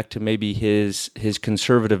going back to maybe his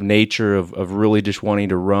conservative nature of really just wanting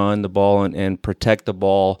to run the ball and protect the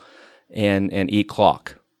ball and eat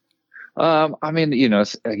clock?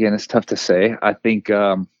 It's tough to say. I think,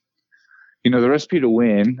 the recipe to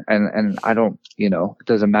win, and I don't, it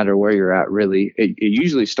doesn't matter where you're at really. It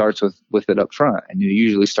usually starts with it up front, and it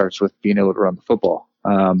usually starts with being able to run the football.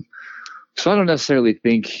 So I don't necessarily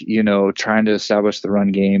think, trying to establish the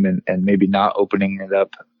run game and maybe not opening it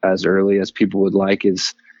up as early as people would like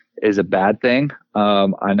is a bad thing.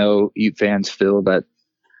 I know Ute fans feel that,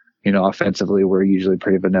 offensively we're usually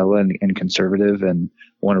pretty vanilla and conservative and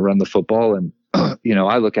want to run the football. And,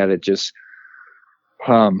 I look at it just,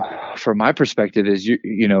 from my perspective is,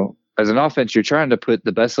 as an offense, you're trying to put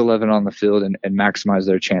the best 11 on the field and maximize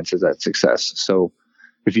their chances at success. So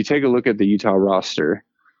if you take a look at the Utah roster,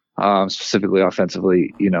 specifically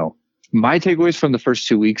offensively, my takeaways from the first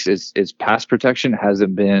 2 weeks is pass protection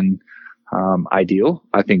hasn't been ideal.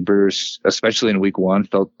 I think Brewers, especially in week 1,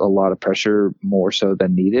 felt a lot of pressure more so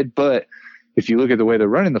than needed. But if you look at the way they're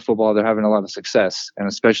running the football, they're having a lot of success. And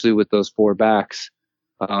especially with those 4 backs,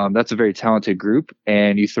 that's a very talented group,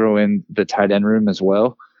 and you throw in the tight end room as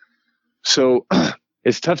well. So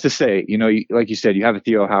it's tough to say, like you said, you have a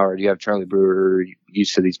Theo Howard, you have Charlie Brewer,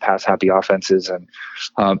 used to these pass happy offenses. And,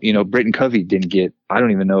 Britton Covey didn't get, I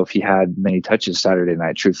don't even know if he had many touches Saturday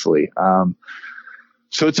night, truthfully.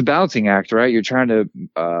 So it's a balancing act, right? You're trying to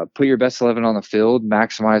put your best 11 on the field,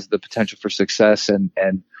 maximize the potential for success and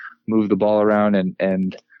move the ball around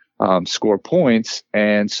and score points.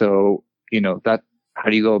 And so, that, how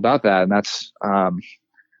do you go about that? And that's,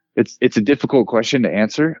 it's a difficult question to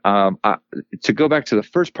answer. To go back to the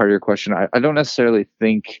first part of your question, I don't necessarily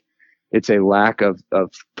think it's a lack of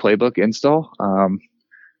playbook install.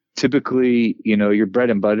 Typically, your bread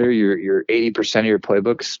and butter, your 80% of your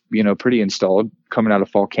playbooks, pretty installed coming out of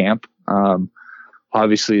fall camp.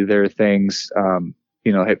 Obviously there are things,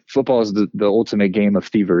 hey, football is the ultimate game of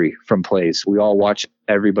thievery from plays. We all watch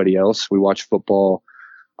everybody else. We watch football.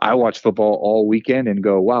 I watch football all weekend and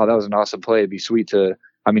go, wow, that was an awesome play. It'd be sweet to,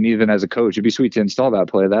 even as a coach, it'd be sweet to install that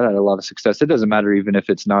play. That had a lot of success. It doesn't matter even if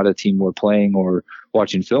it's not a team we're playing or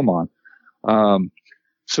watching film on.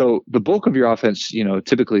 So the bulk of your offense,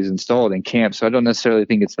 typically is installed in camp. So I don't necessarily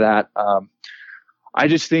think it's that. I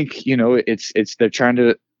just think, it's they're trying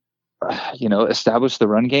to, establish the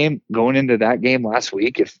run game. Going into that game last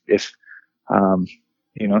week, if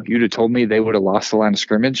you'd have told me they would have lost the line of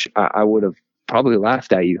scrimmage, I would have probably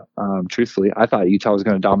laughed at you. Truthfully, I thought Utah was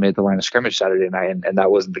going to dominate the line of scrimmage Saturday night, and that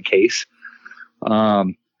wasn't the case.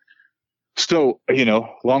 So,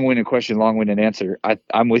 long-winded question, long-winded answer.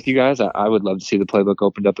 I'm with you guys. I would love to see the playbook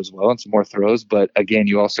opened up as well and some more throws. But again,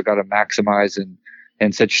 you also got to maximize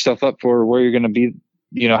and set yourself up for where you're going to be,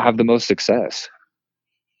 have the most success.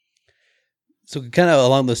 So kind of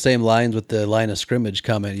along the same lines with the line of scrimmage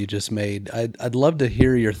comment you just made, I'd love to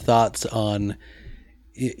hear your thoughts on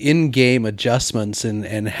in-game adjustments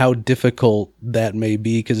and how difficult that may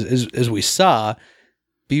be. Because as we saw,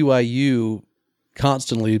 BYU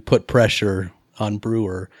constantly put pressure on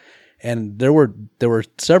Brewer, and there were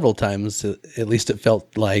several times, at least it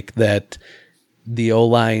felt like, that the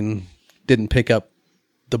O-line didn't pick up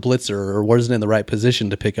the blitzer or wasn't in the right position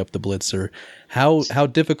to pick up the blitzer. How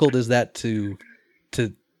difficult is that to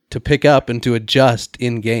pick up and to adjust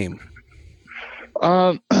in game?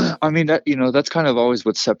 That, that's kind of always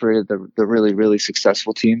what separated the really, really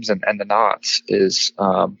successful teams and the nots is,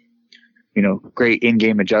 great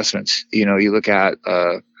in-game adjustments. You look at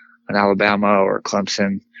an Alabama or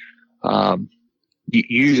Clemson.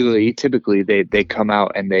 Typically they come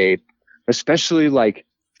out and they, especially like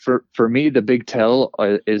for me, the big tell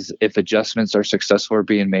is if adjustments are successful or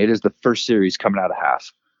being made is the first series coming out of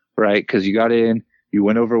half, right? Because you got in, you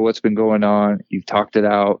went over what's been going on, you've talked it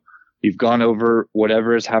out, you've gone over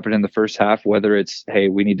whatever has happened in the first half, whether it's, hey,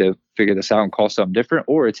 we need to figure this out and call something different,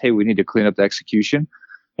 or it's, hey, we need to clean up the execution.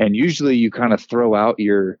 And usually you kind of throw out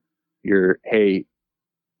your, hey,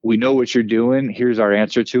 we know what you're doing. Here's our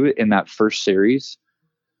answer to it in that first series.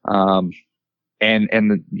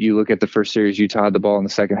 And you look at the first series, Utah had the ball in the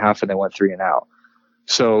second half and they went 3 and out.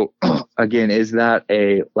 So again, is that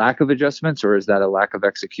a lack of adjustments or is that a lack of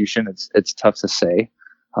execution? It's tough to say,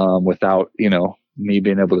 without, me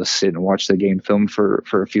being able to sit and watch the game film for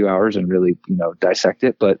a few hours and really, dissect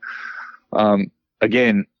it. But,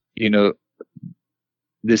 again,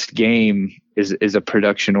 this game is a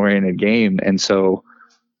production oriented game. And so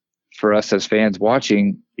for us as fans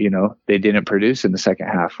watching, they didn't produce in the second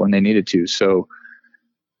half when they needed to. So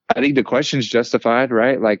I think the question's justified,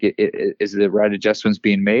 right? Like, is the right adjustments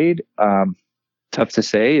being made? Tough to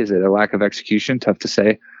say. Is it a lack of execution? Tough to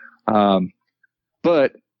say.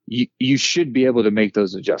 But you should be able to make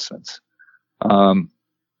those adjustments. And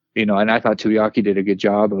I thought Tuiaki did a good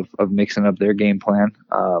job of mixing up their game plan.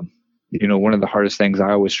 One of the hardest things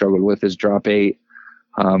I always struggled with is drop 8,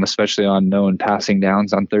 especially on known passing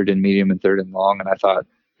downs on 3rd and medium and 3rd and long. And I thought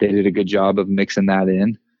they did a good job of mixing that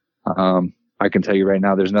in. I can tell you right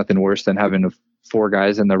now, there's nothing worse than having 4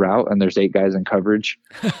 guys in the route and there's 8 guys in coverage.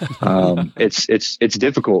 It's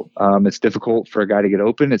difficult. It's difficult for a guy to get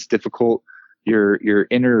open. It's difficult. Your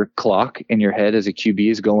inner clock in your head as a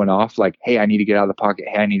QB is going off like, hey, I need to get out of the pocket.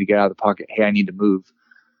 Hey, I need to get out of the pocket. Hey, I need to move.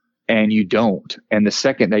 And you don't. And the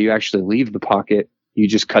second that you actually leave the pocket, you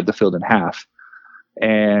just cut the field in half.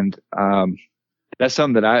 And that's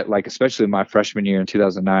something that I like, especially my freshman year in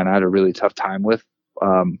 2009, I had a really tough time with.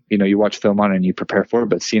 You watch film on it and you prepare for it,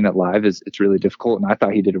 but seeing it live it's really difficult. And I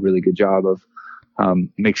thought he did a really good job of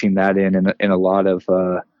mixing that in a lot of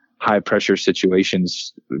high pressure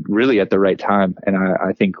situations really at the right time. And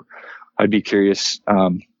I think I'd be curious,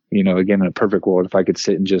 again, in a perfect world, if I could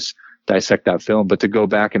sit and just dissect that film, but to go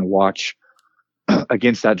back and watch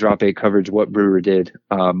against that drop 8 coverage, what Brewer did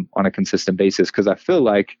on a consistent basis. Cause I feel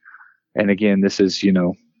like, and again, this is,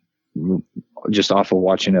 just off of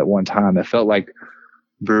watching it one time, it felt like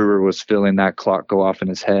Brewer was feeling that clock go off in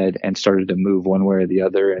his head and started to move one way or the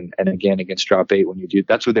other. And again, against drop 8, when you do,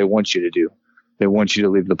 that's what they want you to do. They want you to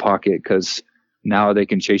leave the pocket because now they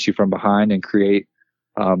can chase you from behind and create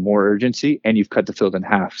more urgency, and you've cut the field in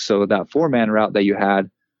half. So that 4-man route that you had,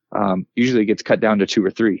 usually gets cut down to 2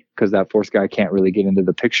 or 3 because that fourth guy can't really get into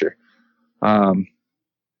the picture.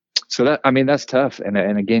 So that's tough. And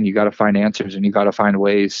again, you got to find answers, and you got to find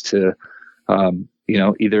ways to,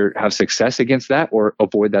 either have success against that or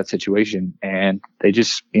avoid that situation. And they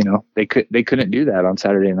just, they couldn't do that on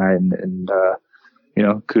Saturday night. And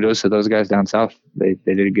kudos to those guys down south. They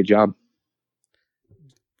did a good job.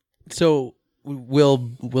 So will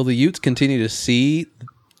the Utes continue to see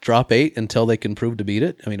drop 8 until they can prove to beat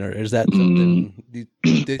it? I mean, or is that something, do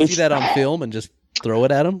you see that on film and just throw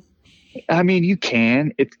it at them? I mean, you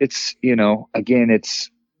can. It's again, it's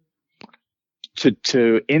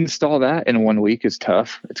to install that in 1 week is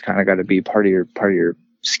tough. It's kind of got to be part of your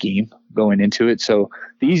scheme going into it. So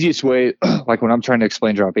the easiest way, like when I'm trying to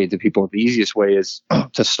explain drop 8 to people, the easiest way is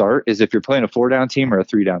to start is if you're playing a 4-down team or a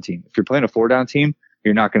 3-down team. If you're playing a 4-down team,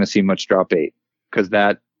 you're not going to see much drop 8 because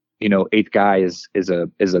that 8th guy is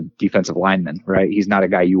a defensive lineman, right? He's not a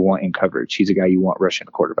guy you want in coverage. He's a guy you want rushing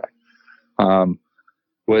the quarterback.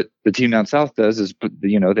 What the team down south does is,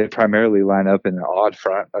 they primarily line up in an odd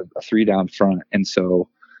front, a 3-down front. And so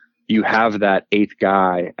you have that 8th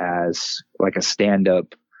guy as like a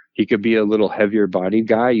stand-up. He could be a little heavier bodied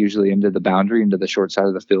guy, usually into the boundary, into the short side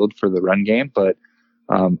of the field for the run game. But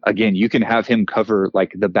again, you can have him cover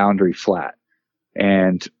like the boundary flat.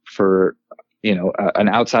 And for, an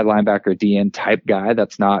outside linebacker DN type guy,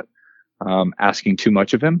 that's not asking too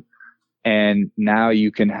much of him. And now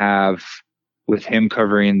you can have, with him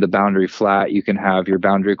covering the boundary flat, you can have your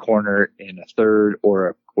boundary corner in a third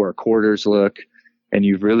or a quarters look, and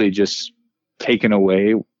you've really just taken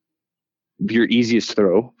away your easiest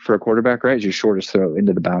throw for a quarterback, right? Is your shortest throw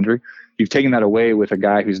into the boundary. You've taken that away with a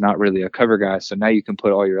guy who's not really a cover guy, so now you can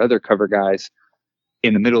put all your other cover guys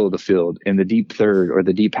in the middle of the field, in the deep third or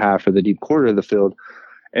the deep half or the deep quarter of the field.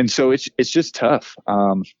 And so it's just tough.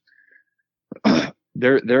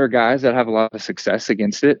 There are guys that have a lot of success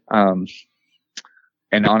against it.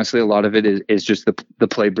 And honestly, a lot of it is just the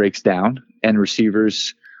play breaks down, and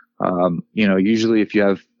receivers, usually if you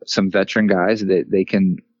have some veteran guys, they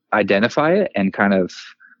can identify it and kind of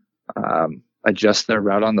adjust their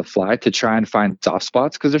route on the fly to try and find soft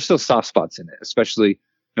spots, because there's still soft spots in it. Especially,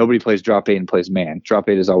 nobody plays drop 8 and plays man. Drop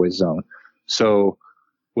 8 is always zone. So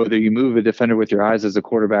whether you move a defender with your eyes as a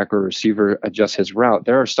quarterback or a receiver adjust his route,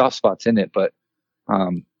 there are soft spots in it, but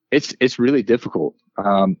it's really difficult.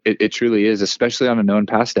 It truly is, especially on a known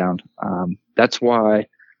pass down. That's why,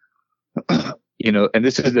 and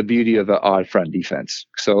this is the beauty of an odd front defense.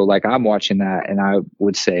 So like I'm watching that and I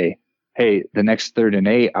would say, hey, the next 3rd and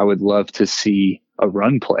 8, I would love to see a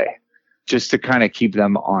run play just to kind of keep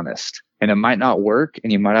them honest. And it might not work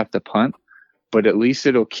and you might have to punt, but at least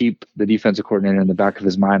it'll keep the defensive coordinator in the back of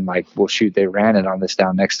his mind. Like, well, shoot, they ran it on this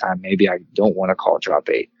down next time. Maybe I don't want to call drop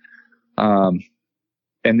 8.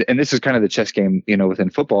 And this is kind of the chess game,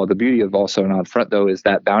 within football. The beauty of also an odd front, though, is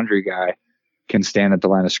that boundary guy can stand at the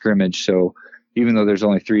line of scrimmage. So even though there's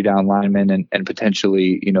only 3 down linemen and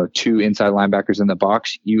potentially, 2 inside linebackers in the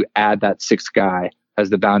box, you add that 6th guy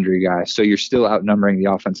as the boundary guy. So you're still outnumbering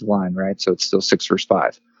the offensive line, right? So it's still 6 versus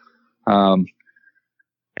 5.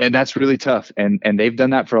 And that's really tough. And they've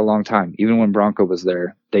done that for a long time. Even when Bronco was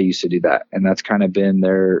there, they used to do that. And that's kind of been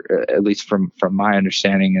their, at least from my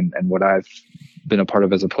understanding and what I've been a part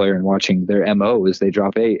of as a player and watching, their MO is they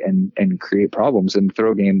drop 8 and create problems in the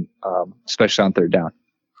throw game, especially on 3rd down.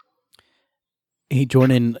 Hey,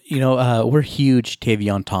 Jordan, we're huge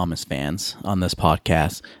Tavion Thomas fans on this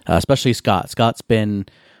podcast, especially Scott. Scott's been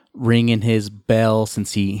ringing his bell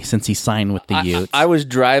since he signed with the Utes. I was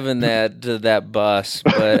driving that bus,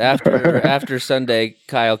 but after Sunday,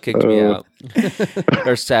 Kyle kicked me out.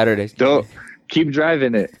 Or Saturday. Don't keep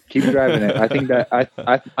driving it. Keep driving it. I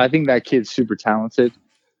think that kid's super talented.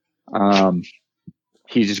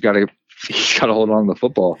 He's just got to hold on to the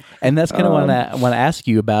football. And that's kind of what I want to ask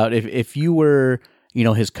you about. If you were,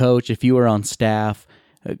 his coach, if you were on staff,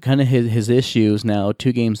 kind of his issues now,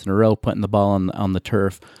 2 games in a row putting the ball on the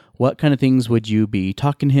turf. What kind of things would you be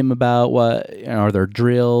talking to him about? What are there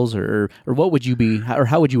drills or what would you be, or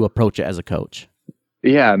how would you approach it as a coach?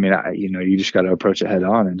 Yeah, I mean, you just got to approach it head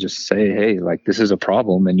on and just say, hey, like, this is a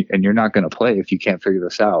problem, and you're not going to play if you can't figure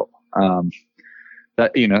this out.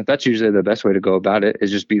 That's usually the best way to go about it,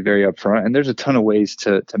 is just be very upfront. And there's a ton of ways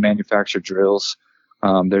to manufacture drills.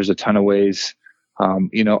 There's a ton of ways.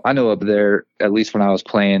 I know up there, at least when I was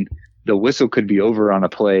playing, the whistle could be over on a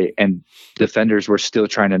play and defenders were still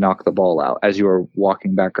trying to knock the ball out as you were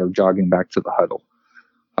walking back or jogging back to the huddle.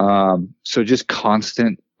 So just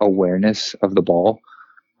constant awareness of the ball,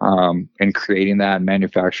 and creating that and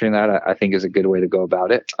manufacturing that, I think is a good way to go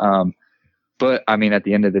about it. But I mean, at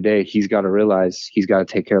the end of the day, he's got to realize he's got to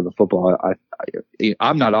take care of the football.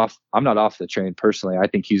 I'm not off the train personally. I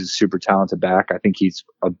think he's a super talented back. I think he's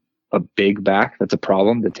a big back. That's a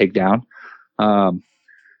problem to take down.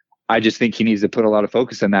 I just think he needs to put a lot of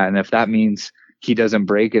focus on that. And if that means he doesn't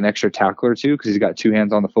break an extra tackle or two because he's got two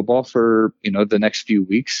hands on the football for, the next few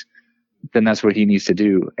weeks, then that's what he needs to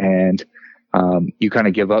do. And you kind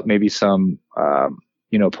of give up maybe some,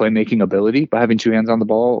 playmaking ability by having two hands on the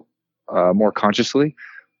ball more consciously.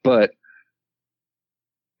 But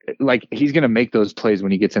like, he's going to make those plays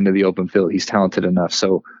when he gets into the open field. He's talented enough.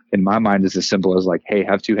 So in my mind, it's as simple as like, hey,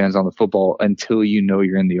 have two hands on the football until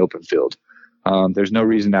you're in the open field. There's no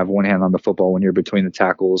reason to have one hand on the football when you're between the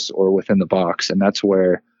tackles or within the box. And that's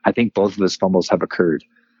where I think both of his fumbles have occurred.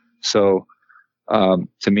 So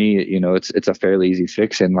to me, it's a fairly easy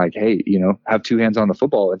fix. And like, hey, have two hands on the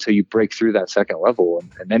football until you break through that second level.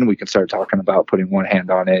 And then we can start talking about putting one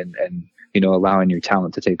hand on it and allowing your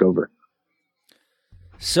talent to take over.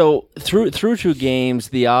 So through two games,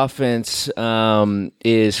 the offense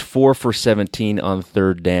is 4 for 17 on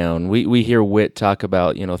third down. We hear Witt talk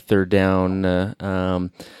about third down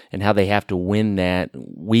and how they have to win that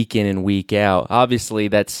week in and week out.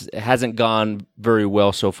 Obviously, hasn't gone very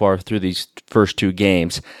well so far through these first two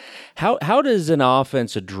games. How does an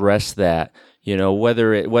offense address that?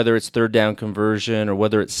 Whether it's third down conversion or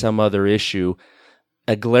whether it's some other issue.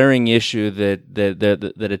 A glaring issue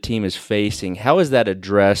that a team is facing. How is that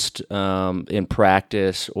addressed in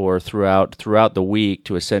practice or throughout the week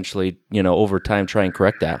to essentially, over time try and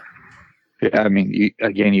correct that? Yeah, I mean, you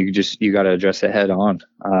got to address it head on.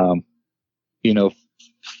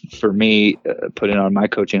 For me, putting on my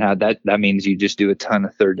coaching hat, that means you just do a ton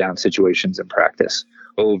of third down situations in practice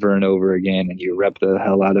over and over again, and you rep the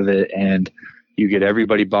hell out of it, and you get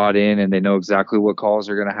everybody bought in, and they know exactly what calls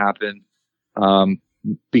are going to happen.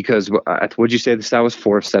 Because what'd you say the stat was?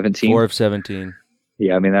 4 of 17? 4 of 17.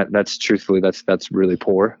 Yeah, I mean, that's truthfully, that's really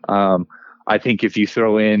poor. I think if you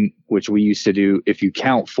throw in, which we used to do, if you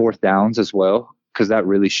count fourth downs as well, because that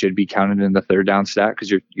really should be counted in the third down stat,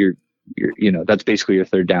 because you're that's basically your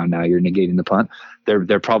third down now. You're negating the punt.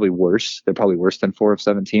 They're probably worse. They're probably worse than 4 of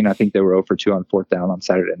 17. I think they were 0 for 2 on fourth down on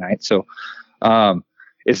Saturday night. So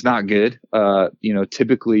it's not good.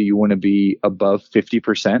 Typically you want to be above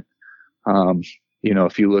 50%.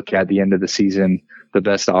 If you look at the end of the season, the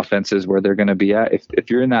best offenses where they're going to be at, if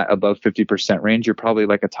you're in that above 50% range, you're probably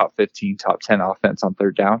like a top 15, top 10 offense on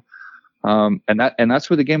third down. And that's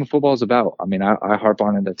what the game of football is about. I mean, I harp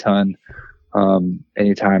on it a ton.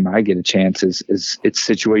 Anytime I get a chance is it's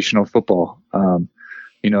situational football.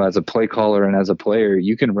 As a play caller and as a player,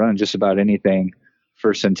 you can run just about anything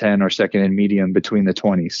 1st and 10 or 2nd and medium between the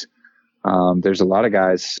 20s. There's a lot of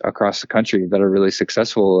guys across the country that are really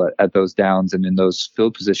successful at those downs and in those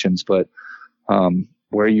field positions, but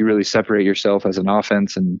where you really separate yourself as an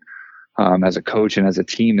offense and as a coach and as a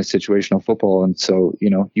team is situational football. And so,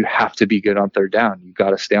 you have to be good on third down. You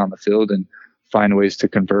got to stay on the field and find ways to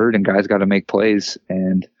convert, and guys got to make plays.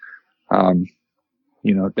 And,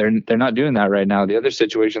 they're not doing that right now. The other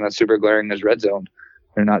situation that's super glaring is red zone.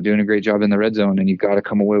 They're not doing a great job in the red zone, and you got to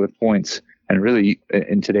come away with points. And really,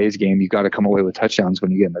 in today's game, you got to come away with touchdowns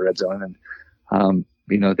when you get in the red zone. And,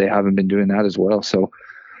 they haven't been doing that as well. So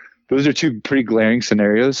those are two pretty glaring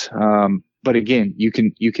scenarios. But again, you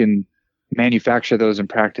can manufacture those in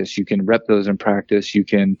practice. You can rep those in practice. You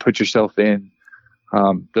can put yourself in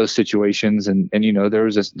those situations. And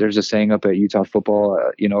there's a saying up at Utah football,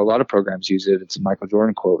 a lot of programs use it. It's a Michael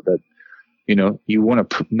Jordan quote that, you want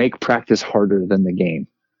to make practice harder than the game.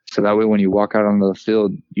 So that way, when you walk out on the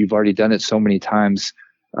field, you've already done it so many times.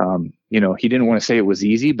 He didn't want to say it was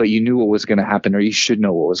easy, but you knew what was going to happen, or you should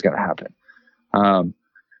know what was going to happen.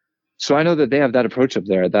 So I know that they have that approach up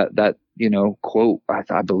there. That quote,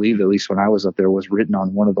 I believe, at least when I was up there, was written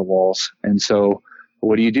on one of the walls. And so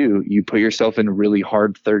what do? You put yourself in really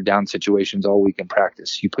hard third down situations all week in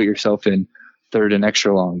practice. You put yourself in third and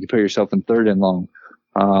extra long. You put yourself in third and long.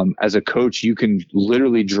 As a coach, you can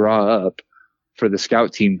literally draw up for the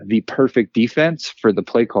scout team the perfect defense for the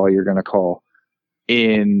play call you're going to call,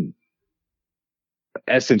 in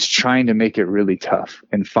essence trying to make it really tough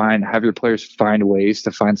and have your players find ways to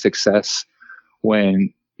find success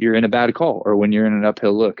when you're in a bad call or when you're in an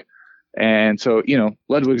uphill look. And so,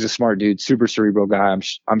 Ludwig's a smart dude, super cerebral guy.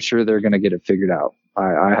 I'm sure they're going to get it figured out.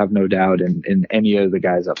 I have no doubt in any of the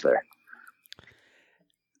guys up there.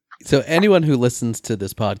 So anyone who listens to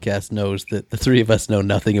this podcast knows that the three of us know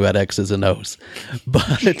nothing about X's and O's,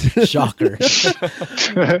 but shocker.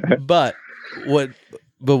 But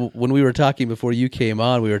when we were talking before you came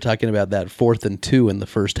on, we were talking about that 4th and 2 in the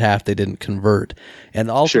first half. They didn't convert,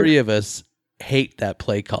 and all three of us hate that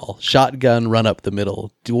play call. Shotgun, run up the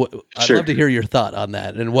middle. I'd Sure. love to hear your thought on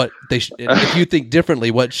that, and what they if you think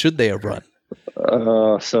differently, what should they have run?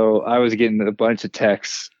 So I was getting a bunch of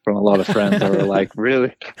texts from a lot of friends that were like,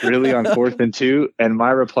 really on 4th and 2? And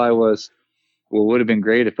my reply was, well, it would have been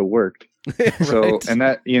great if it worked. So, Right. and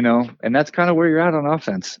that, and that's kind of where you're at on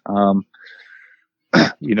offense.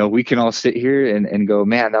 We can all sit here and go,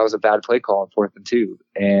 man, that was a bad play call on 4th and 2.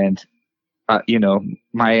 And,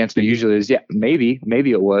 my answer usually is, yeah, maybe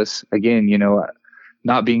it was. Again,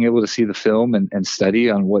 not being able to see the film and study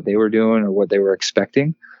on what they were doing or what they were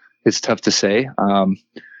expecting, it's tough to say.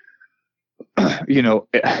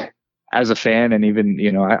 As a fan, and even,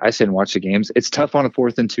 I sit and watch the games, it's tough on a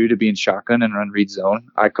 4th and 2 to be in shotgun and run read zone.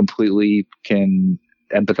 I completely can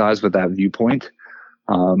empathize with that viewpoint.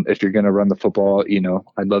 If you're going to run the football,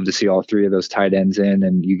 I'd love to see all 3 of those tight ends in,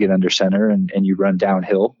 and you get under center and you run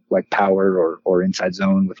downhill like power or inside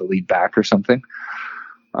zone with a lead back or something.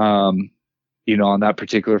 On that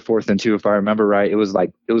particular 4th and 2, if I remember right, it was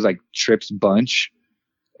like trips bunch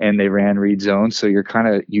and they ran read zone. So you're kind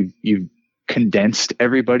of, you've condensed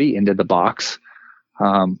everybody into the box,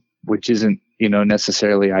 which isn't,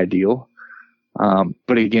 necessarily ideal.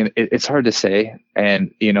 But again, it's hard to say.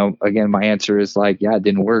 And, again, my answer is like, yeah, it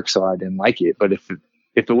didn't work, so I didn't like it. But if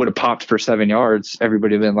it would have popped for 7 yards,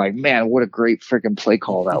 everybody would have been like, man, what a great freaking play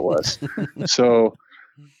call that was. So,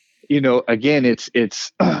 again,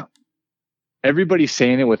 it's everybody's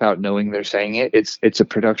saying it without knowing they're saying it. It's a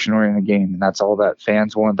production oriented game, and that's all that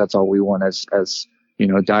fans want. That's all we want as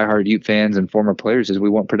diehard Ute fans and former players, is we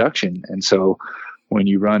want production. And so when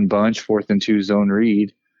you run bunch 4th and 2 zone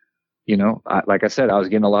read, like I said, I was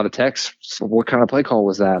getting a lot of texts. So what kind of play call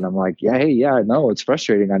was that? And I'm like, yeah, I know it's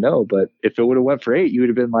frustrating. I know, but if it would have went for 8, you would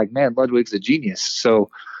have been like, man, Ludwig's a genius. So,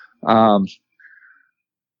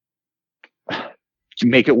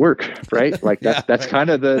 make it work, right? Like that's kind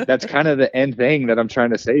of the end thing that I'm trying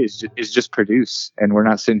to say is just produce. And we're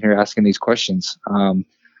not sitting here asking these questions.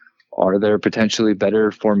 Are there potentially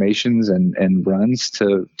better formations and runs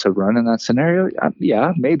to run in that scenario?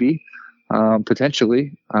 Yeah, maybe.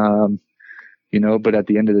 Potentially, but at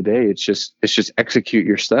the end of the day, it's just execute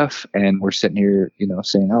your stuff. And we're sitting here,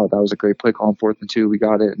 saying, oh, that was a great play call on 4th and 2. We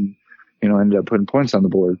got it. And, ended up putting points on the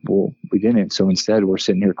board. Well, we didn't. So instead we're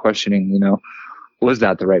sitting here questioning, was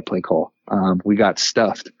that the right play call? We got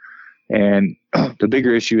stuffed. And the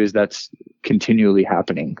bigger issue is that's continually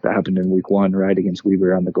happening. That happened in week 1, right, against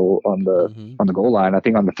Weber on the goal, on the goal line, I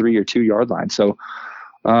think on the 3 or 2 yard line. So,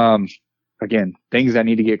 again, things that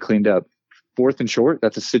need to get cleaned up. 4th and short,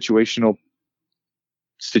 that's a situational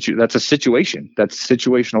that's a situation. That's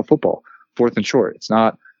situational football. 4th and short. It's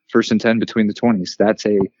not 1st and 10 between the 20s. That's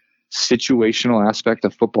a situational aspect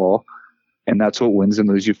of football, and that's what wins and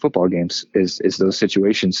loses you football games is those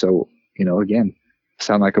situations. So, again,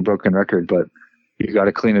 sound like a broken record, but you got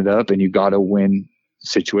to clean it up, and you got to win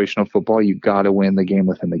situational football. You got to win the game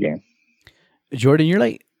within the game. Jordan, you're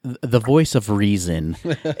like the voice of reason,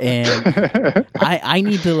 and I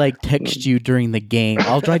need to text you during the game.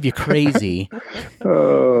 I'll drive you crazy.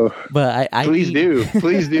 Oh, but I please do.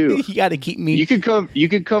 You got to keep me. You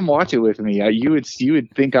could come watch it with me. You would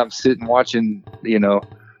think I'm sitting watching,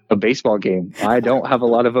 a baseball game. I don't have a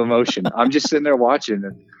lot of emotion. I'm just sitting there watching,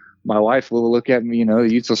 and my wife will look at me, the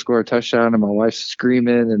Utes will score a touchdown, and my wife's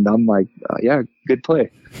screaming, and I'm like, yeah, good play.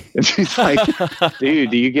 And she's like,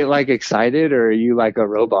 dude, do you get excited, or are you like a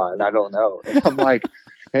robot? And I don't know. And I'm like,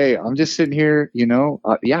 hey, I'm just sitting here,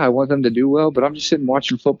 I want them to do well, but I'm just sitting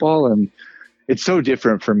watching football. And it's so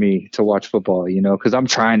different for me to watch football, because I'm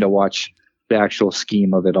trying to watch the actual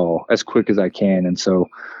scheme of it all as quick as I can. And so,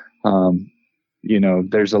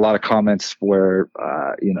 there's a lot of comments where,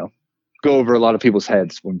 go over a lot of people's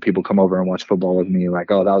heads when people come over and watch football with me,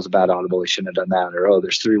 like, oh, that was a bad audible, he shouldn't have done that, or, oh,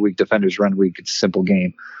 there's 3 weak defenders, run weak, it's a simple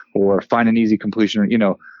game, or find an easy completion,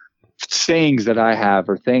 or, sayings that I have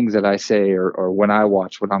or things that I say or when I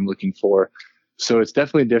watch what I'm looking for. So it's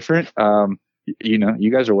definitely different.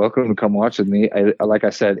 You guys are welcome to come watch with me. Like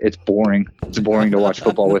I said, it's boring. It's boring to watch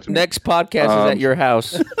football with me. Next podcast is at your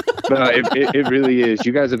house. No, it really is.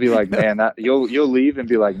 You guys will be like, man, you'll leave and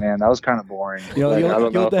be like, man, that was kind of boring.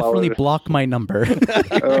 You'll definitely block my number.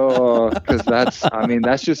 Because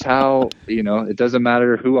that's just how, it doesn't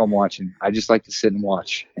matter who I'm watching. I just like to sit and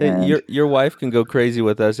watch. And, your wife can go crazy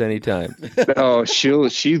with us anytime. Oh,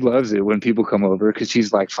 she loves it when people come over, because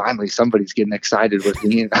she's like, finally somebody's getting excited with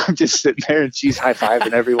me, and I'm just sitting there and she's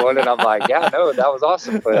high-fiving everyone, and I'm like, yeah, no, that was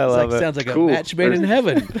awesome. But Sounds like cool. A match made in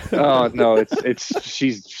heaven. Oh no,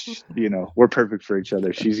 she's we're perfect for each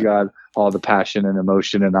other. She's got all the passion and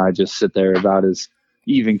emotion, and I just sit there about as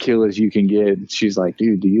even kill as you can get. And she's like,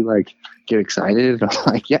 dude, do you like get excited? I'm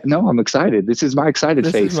like, yeah, no, I'm excited. This is my excited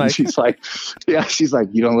face. And she's like, yeah, she's like,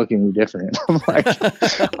 you don't look any different. I'm like,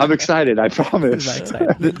 I'm excited. I promise.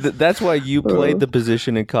 That's why you played the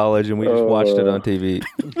position in college and we just watched it on TV.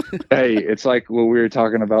 Hey, it's like what we were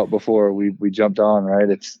talking about before we jumped on, right?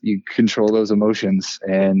 It's you control those emotions,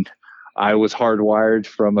 and I was hardwired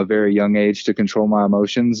from a very young age to control my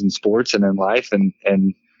emotions in sports and in life.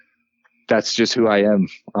 And that's just who I am.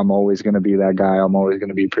 I'm always going to be that guy. I'm always going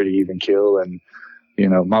to be pretty even kill. And, you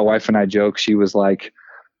know, my wife and I joke, she was like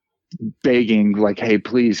begging, like, hey,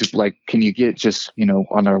 please, like, can you get just, you know,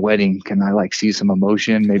 on our wedding, can I like see some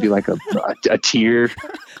emotion, maybe like a tear,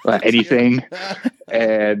 anything.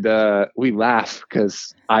 And we laugh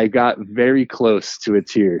because I got very close to a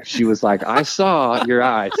tear. She was like, I saw your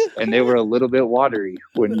eyes and they were a little bit watery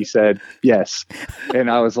when you said yes. And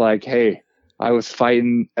I was like, hey, I was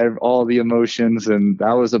fighting all the emotions, and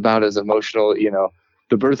that was about as emotional, you know,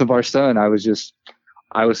 the birth of our son. I was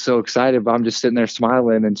so excited, but I'm just sitting there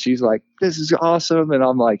smiling, and she's like, this is awesome. And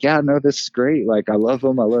I'm like, yeah, no, this is great. Like, I love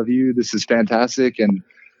him. I love you. This is fantastic. And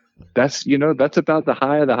that's, you know, that's about the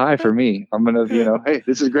high of the high for me. I'm going to, you know, hey,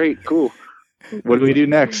 this is great. Cool. What do we do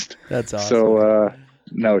next? That's awesome. So,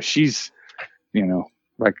 no, she's, you know,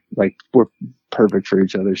 like we're perfect for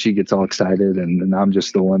each other. She gets all excited, and I'm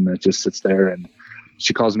just the one that just sits there, and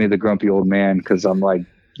she calls me the grumpy old man because I'm like,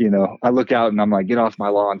 you know, I look out and I'm like, get off my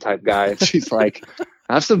lawn type guy. And she's like,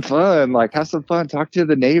 have some fun, talk to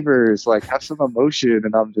the neighbors, like have some emotion.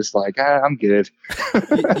 And I'm just like, I'm good.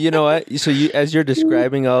 You know what? So as you're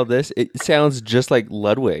describing all this, it sounds just like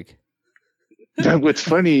Ludwig. What's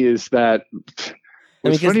funny is that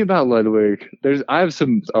funny about Ludwig, I have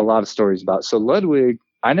a lot of stories about. So Ludwig,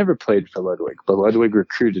 I never played for Ludwig, but Ludwig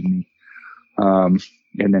recruited me.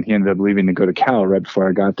 And then he ended up leaving to go to Cal right before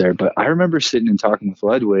I got there. But I remember sitting and talking with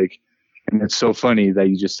Ludwig, and it's so funny that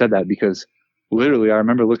you just said that, because literally I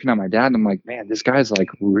remember looking at my dad and I'm like, man, this guy's like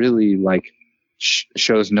really like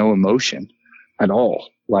shows no emotion at all.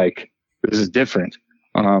 Like, this is different.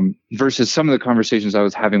 Versus some of the conversations I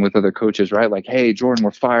was having with other coaches, right? Like, hey, Jordan,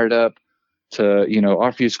 we're fired up to, you know,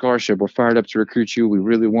 offer you a scholarship. We're fired up to recruit you. We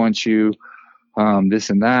really want you. This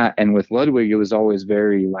and that. And with Ludwig, it was always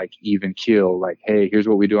very like even keel, like, hey, here's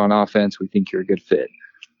what we do on offense. We think you're a good fit.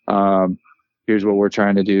 Here's what we're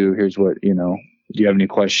trying to do. Here's what, you know, do you have any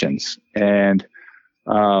questions? And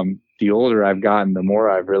the older I've gotten, the more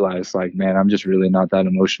I've realized, like, man, I'm just really not that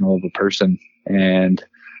emotional of a person. And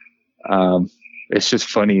it's just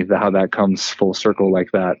funny how that comes full circle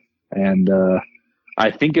like that. And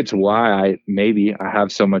I think it's why I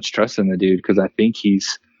have so much trust in the dude, because I think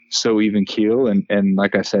he's so even keel and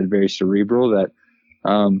like I said, very cerebral, that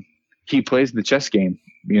he plays the chess game.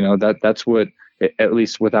 You know, that's what, at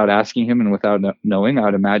least without asking him and without knowing, I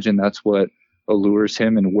would imagine that's what allures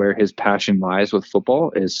him and where his passion lies with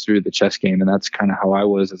football is through the chess game. And that's kind of how I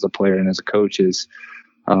was as a player and as a coach. Is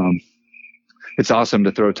it's awesome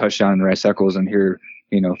to throw a touchdown in Rice Eccles and hear,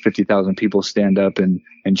 you know, 50,000 people stand up and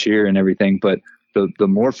cheer and everything. But the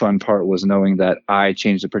more fun part was knowing that I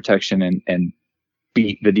changed the protection and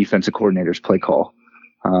beat the defensive coordinator's play call.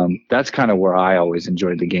 That's kind of where I always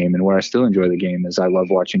enjoyed the game, and where I still enjoy the game is I love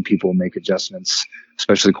watching people make adjustments,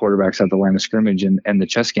 especially quarterbacks at the line of scrimmage and the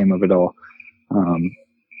chess game of it all.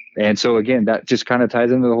 And so again, that just kind of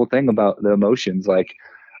ties into the whole thing about the emotions. Like,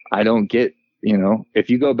 I don't get, you know, if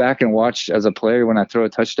you go back and watch as a player, when I throw a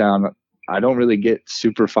touchdown, I don't really get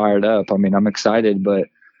super fired up. I mean, I'm excited, but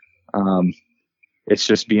it's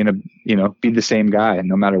just be the same guy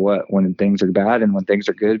no matter what. When things are bad and when things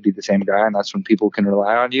are good, be the same guy. And that's when people can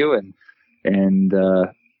rely on you. And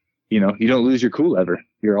you know, you don't lose your cool ever.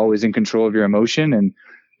 You're always in control of your emotion. And,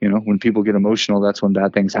 you know, when people get emotional, that's when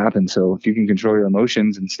bad things happen. So if you can control your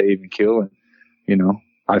emotions and stay even keel, and, you know,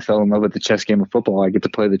 I fell in love with the chess game of football. I get to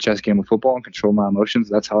play the chess game of football and control my emotions.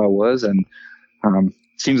 That's how I was. And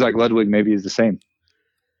seems like Ludwig maybe is the same.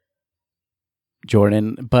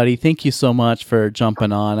 Jordan, buddy, thank you so much for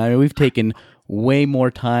jumping on. I mean, we've taken way more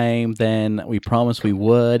time than we promised we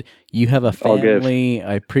would. You have a family.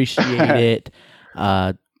 I appreciate it.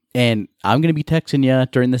 And I'm going to be texting you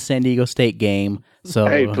during the San Diego State game. So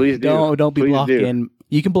hey, please don't be please blocking.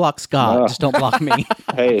 You can block Scott. Just don't block me.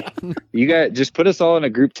 Hey, you guys just put us all in a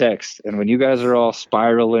group text. And when you guys are all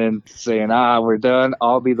spiraling, saying, we're done,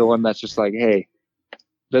 I'll be the one that's just like, hey,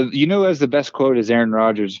 you know, as the best quote is Aaron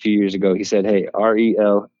Rodgers a few years ago. He said, hey,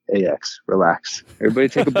 RELAX, relax. Everybody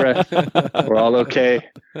take a breath. We're all okay.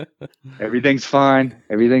 Everything's fine.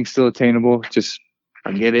 Everything's still attainable. Just,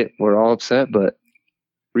 I get it. We're all upset, but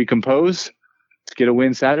recompose. Let's get a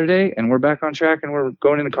win Saturday, and we're back on track, and we're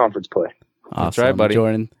going into conference play. Awesome. That's right, buddy.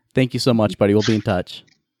 Jordan, thank you so much, buddy. We'll be in touch.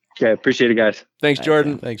 Okay, appreciate it, guys. Thanks,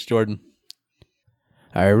 Jordan. Thanks, Jordan.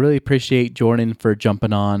 I really appreciate Jordan for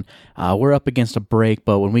jumping on. We're up against a break,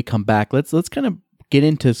 but when we come back, let's kind of get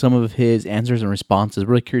into some of his answers and responses.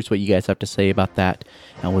 Really curious what you guys have to say about that,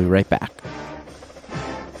 and we'll be right back.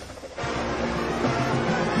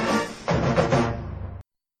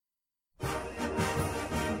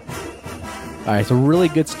 All right, so really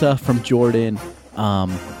good stuff from Jordan.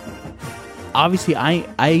 Obviously,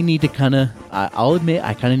 I need to kind of, I'll admit,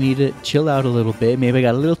 I kind of need to chill out a little bit. Maybe I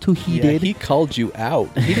got a little too Yeah, heated. he called you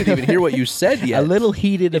out. He didn't even hear what you said yet. A little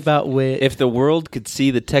heated about Witt. If the world could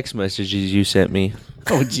see the text messages you sent me.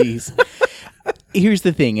 Oh, jeez. Here's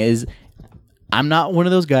the thing: is I'm not one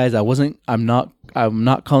of those guys. I'm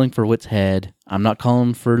not calling for Witt's head. I'm not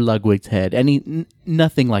calling for Ludwig's head.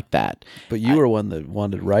 Nothing like that. But you were one that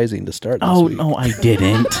wanted Rising to start this week. No, I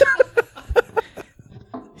didn't.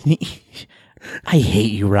 I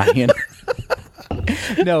hate you, Ryan.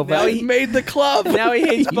 No, but Now he made the club. Now he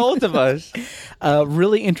hates both of us.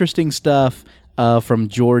 really interesting stuff from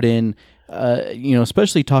Jordan.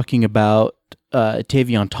 Especially talking about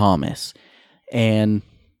Tavion Thomas, and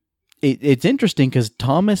it's interesting because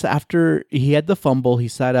Thomas, after he had the fumble, he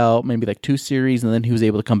sat out maybe like 2 series, and then he was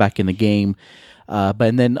able to come back in the game. But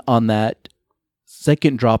then on that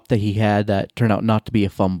second drop that he had that turned out not to be a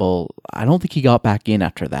fumble, I don't think he got back in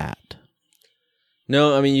after that.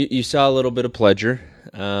 No, I mean, you saw a little bit of Pledger,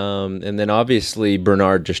 and then obviously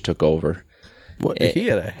Bernard just took over. He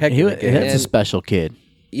had a heck of a game. That's a special kid.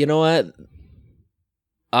 You know what?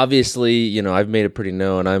 Obviously, I've made it pretty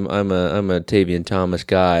known. I'm a Tavion Thomas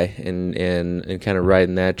guy, and kind of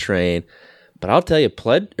riding that train. But I'll tell you,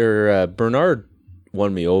 Bernard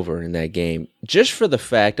won me over in that game, just for the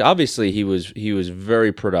fact. Obviously, he was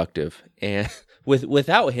very productive, and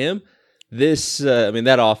without him,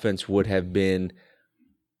 that offense would have been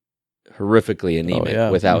horrifically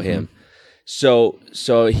anemic without him. So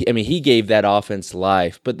he gave that offense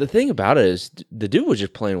life. But the thing about it is, the dude was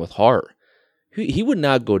just playing with heart. He would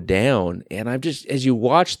not go down. And as you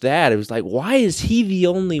watch that, it was like, why is he the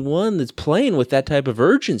only one that's playing with that type of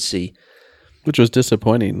urgency? Which was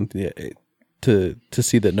disappointing to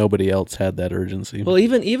see that nobody else had that urgency. Well,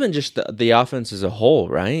 even just the offense as a whole,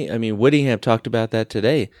 right? I mean, Whittingham talked about that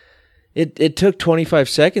today. It took 25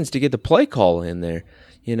 seconds to get the play call in there,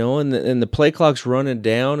 and the play clock's running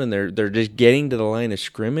down, and they're just getting to the line of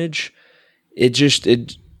scrimmage.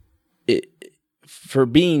 For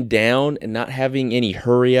being down and not having any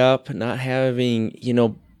hurry up, not having,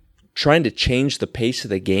 trying to change the pace of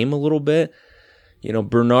the game a little bit.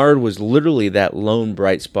 Bernard was literally that lone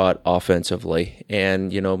bright spot offensively. And,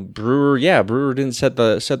 Brewer didn't set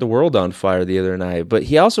the world on fire the other night, but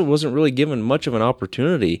he also wasn't really given much of an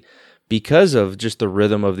opportunity because of just the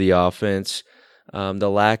rhythm of the offense, the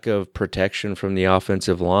lack of protection from the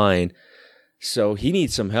offensive line. So he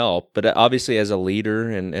needs some help, but obviously as a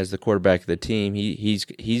leader and as the quarterback of the team, he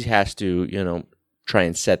has to, try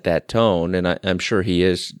and set that tone, and I'm sure he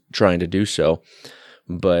is trying to do so.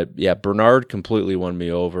 But yeah, Bernard completely won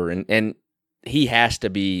me over, and he has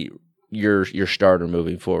to be your starter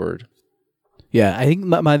moving forward. Yeah, I think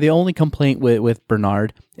the only complaint with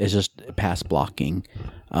Bernard is just pass blocking.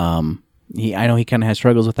 I know he kind of had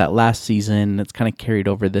struggles with that last season. It's kind of carried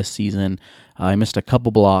over this season. He missed a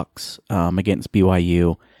couple blocks against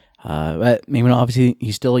BYU. But obviously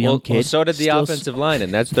he's still a young kid. Well, so did the offensive line,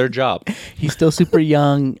 and that's their job. He's still super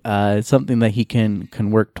young. It's something that he can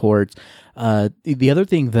work towards. The other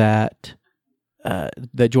thing that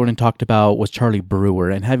Jordan talked about was Charlie Brewer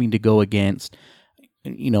and having to go against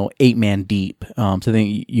 8-man deep.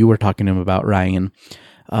 Something you were talking to him about, Ryan.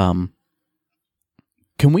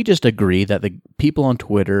 Can we just agree that the people on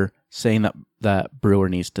Twitter saying that Brewer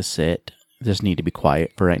needs to sit just need to be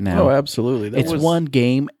quiet for right now? Oh, absolutely. It's one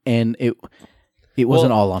game, and it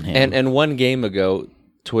wasn't all on him. And one game ago,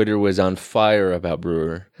 Twitter was on fire about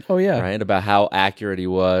Brewer. Oh, yeah. Right? About how accurate he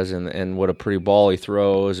was and what a pretty ball he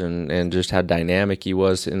throws and just how dynamic he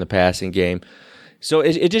was in the passing game. So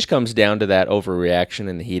it just comes down to that overreaction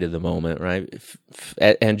in the heat of the moment, right?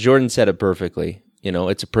 And Jordan said it perfectly.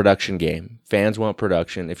 It's a production game. Fans want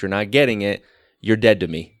production. If you're not getting it, you're dead to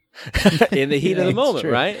me. In the heat of the moment,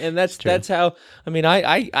 true. right? And that's how,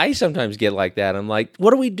 I sometimes get like that. I'm like,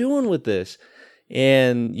 what are we doing with this?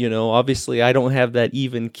 And, obviously I don't have that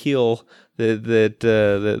even keel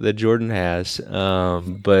that Jordan has.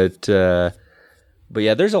 But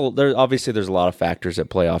yeah, there's a lot of factors at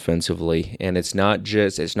play offensively, and it's not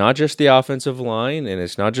just the offensive line, and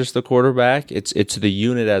it's not just the quarterback. It's the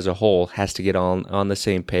unit as a whole has to get on the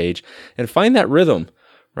same page and find that rhythm,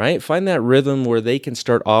 right? Find that rhythm where they can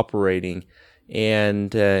start operating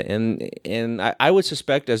And I would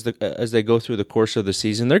suspect as they go through the course of the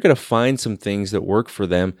season, they're going to find some things that work for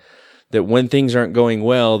them, that when things aren't going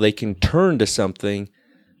well, they can turn to something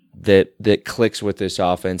that clicks with this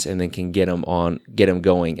offense and then can get them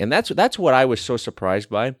going. And that's what I was so surprised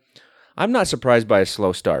by. I'm not surprised by a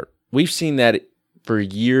slow start. We've seen that for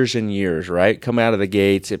years and years, right? Come out of the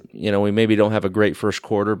gates, we maybe don't have a great first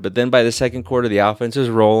quarter, but then by the second quarter, the offense is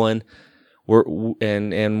rolling.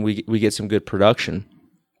 We get some good production.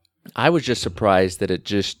 I was just surprised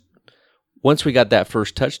that once we got that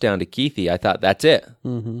first touchdown to Keithy, I thought that's it.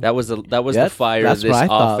 Mm-hmm. That was the fire this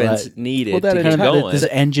offense needed to get going. This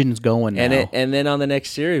engine's going now. And then on the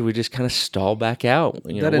next series, we just kind of stall back out.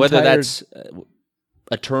 Whether that's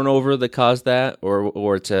a turnover that caused that,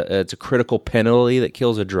 or it's a critical penalty that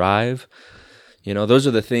kills a drive. Those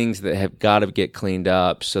are the things that have got to get cleaned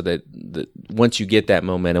up so that once you get that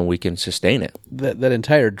momentum, we can sustain it. That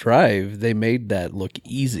entire drive, they made that look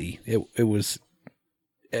easy. It was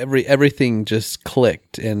everything just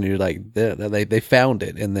clicked, and you're like, they found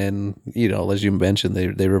it, and then as you mentioned,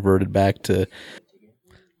 they reverted back to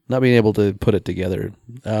not being able to put it together.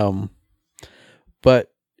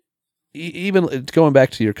 But even going back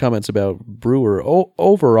to your comments about Brewer,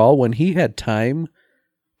 overall, when he had time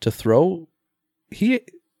to throw.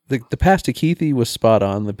 The pass to Keithy was spot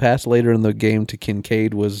on. The pass later in the game to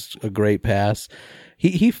Kincaid was a great pass.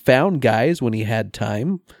 He found guys when he had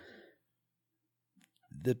time.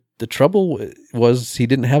 The trouble was he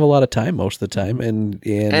didn't have a lot of time most of the time, and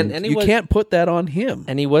you can't put that on him.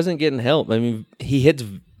 And he wasn't getting help. I mean, he hits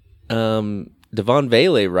Devon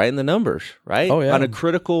Vele right in the numbers, right? Oh, yeah. On a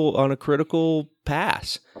critical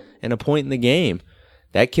pass and a point in the game.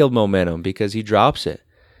 That killed momentum because he drops it.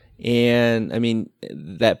 And I mean,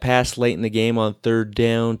 that pass late in the game on third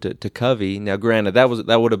down to Covey. Now, granted, that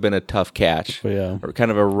would have been a tough catch, or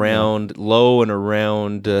kind of low and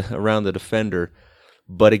around the defender.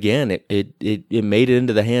 But again, it made it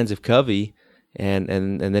into the hands of Covey, and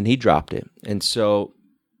then he dropped it. And so,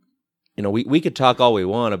 we could talk all we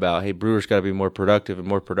want about, hey, Brewer's got to be more productive and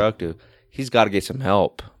more productive. He's got to get some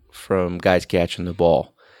help from guys catching the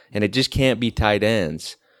ball, and it just can't be tight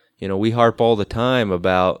ends. We harp all the time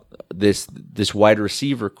about this wide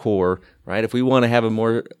receiver core, right? If we want to have a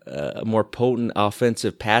more potent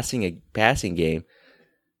offensive passing game,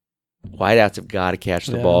 wideouts have got to catch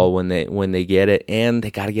the ball when they get it, and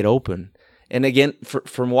they got to get open. And again,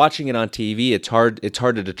 from watching it on TV, it's hard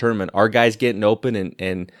to determine, are guys getting open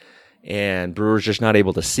and Brewer's just not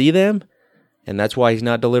able to see them, and that's why he's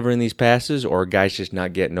not delivering these passes, or guys just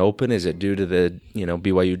not getting open? Is it due to the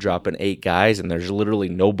BYU dropping 8 guys and there's literally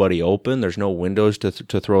nobody open? There's no windows to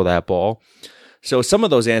throw that ball. So some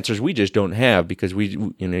of those answers we just don't have because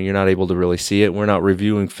you're not able to really see it. We're not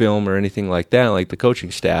reviewing film or anything like that, like the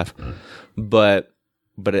coaching staff. But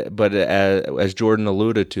as Jordan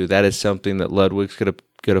alluded to, that is something that Ludwig's going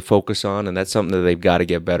to focus on, and that's something that they've got to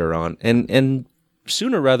get better on, and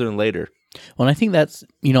sooner rather than later. Well, I think that's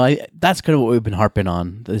that's kind of what we've been harping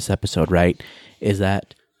on this episode, right? Is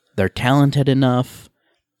that they're talented enough,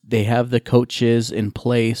 they have the coaches in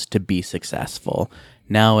place to be successful.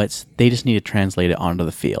 Now they just need to translate it onto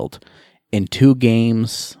the field. In 2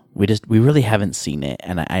 games, we really haven't seen it,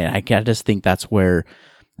 and I just think that's where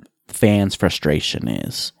fans' frustration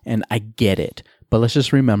is, and I get it. But let's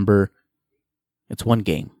just remember, it's 1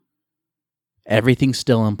 game. Everything's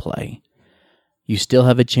still in play. You still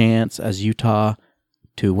have a chance as Utah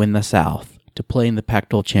to win the South, to play in the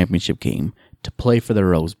Pac-12 championship game, to play for the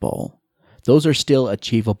Rose Bowl. Those are still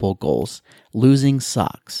achievable goals. Losing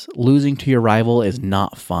sucks. Losing to your rival is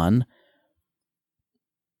not fun,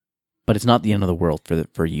 but it's not the end of the world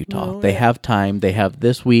for Utah. They have time. They have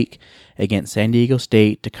this week against San Diego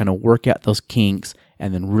State to kind of work out those kinks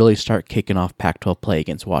and then really start kicking off Pac-12 play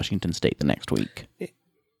against Washington State the next week.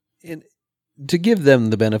 And to give them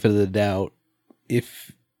the benefit of the doubt,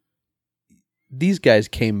 if these guys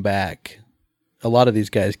came back, a lot of these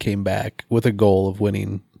guys came back with a goal of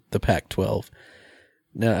winning the Pac-12.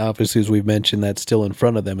 Now, obviously, as we've mentioned, that's still in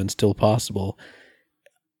front of them and still possible.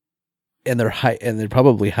 And they're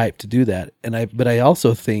probably hyped to do that. But I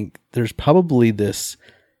also think there's probably this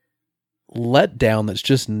letdown that's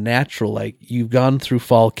just natural. Like, you've gone through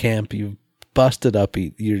fall camp, you've busted up,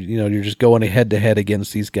 you're just going head to head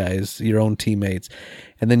against these guys, your own teammates,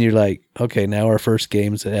 and then you're like, okay, now our first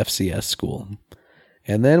game's at FCS school,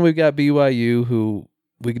 and then we've got BYU, who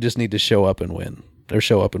we just need to show up and win, or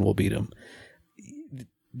show up and we'll beat them.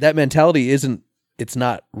 That mentality it's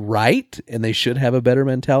not right, and they should have a better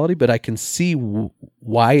mentality, but I can see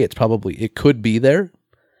why it could be there.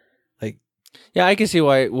 Like, yeah, I can see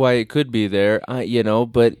why it could be there,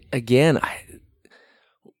 but again,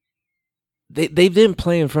 they didn't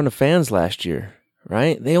play in front of fans last year,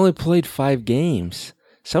 right? They only played 5 games.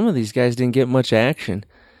 Some of these guys didn't get much action.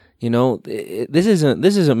 You know, this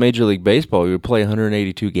isn't Major League Baseball. You play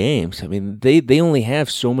 182 games. I mean, they only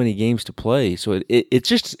have so many games to play. So it's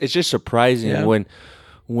just surprising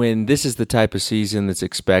when this is the type of season that's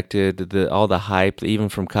expected. All the hype, even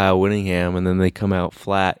from Kyle Whittingham, and then they come out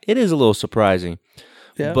flat. It is a little surprising.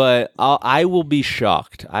 Yeah. But I will be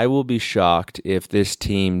shocked. I will be shocked if this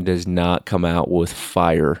team does not come out with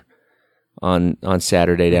fire on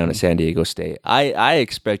Saturday down at San Diego State. I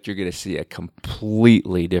expect you're going to see a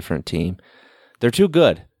completely different team. They're too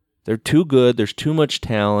good. They're too good. There's too much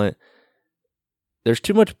talent. There's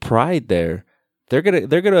too much pride there. They're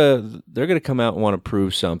gonna come out and want to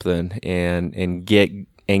prove something and get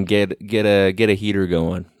a heater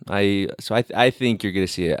going. I think you're going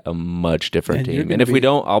to see a much different team. And if we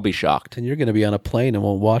don't, I'll be shocked. And you're going to be on a plane and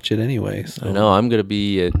won't watch it anyway. So. I know. I'm going to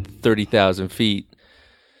be at 30,000 feet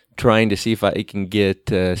trying to see if I can get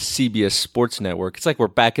CBS Sports Network. It's like we're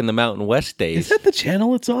back in the Mountain West days. Is that the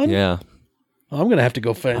channel it's on? Yeah. I'm going to have to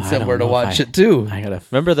go find somewhere to watch it, too.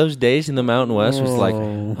 Remember those days in the Mountain West? It was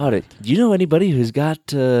like, do you know anybody who's got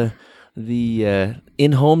the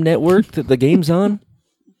in-home network that the game's on?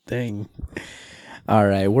 Dang. All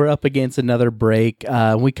right, we're up against another break.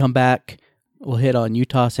 When we come back, we'll hit on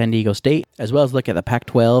Utah, San Diego State, as well as look at the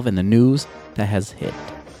Pac-12 and the news that has hit.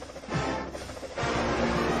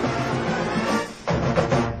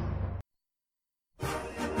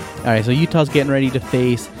 All right, so Utah's getting ready to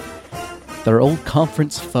face their old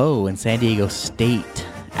conference foe in San Diego State,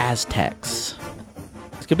 Aztecs.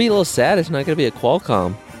 It's going to be a little sad. It's not going to be a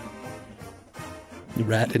Qualcomm.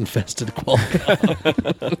 Rat-infested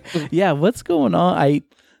Qualcomm. Yeah, what's going on?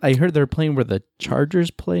 I heard they're playing where the Chargers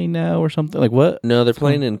play now or something. Like what? No, they're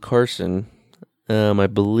playing in Carson, I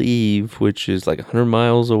believe, which is like 100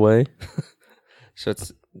 miles away. So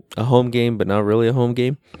it's a home game, but not really a home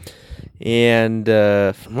game. And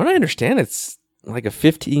from what I understand, it's like a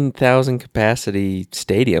 15,000 capacity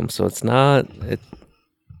stadium. So it's not. I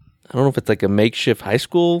don't know if it's like a makeshift high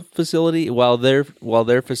school facility while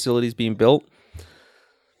their facility's being built.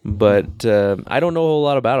 But I don't know a whole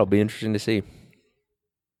lot about it. It'll be interesting to see.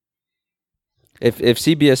 If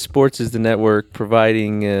CBS Sports is the network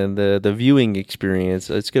providing the viewing experience,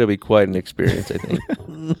 it's going to be quite an experience, I think.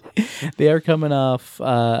 They are coming off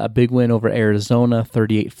a big win over Arizona,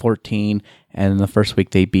 38-14, and in the first week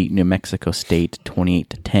they beat New Mexico State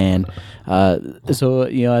 28-10. So,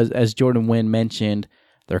 you know, as Jordan Wynn mentioned,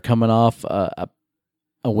 they're coming off a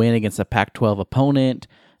win against a Pac-12 opponent.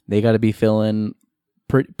 They got to be feeling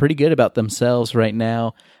pretty good about themselves right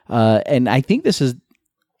now. And I think this is,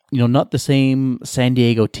 you know, not the same San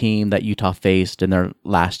Diego team that Utah faced in their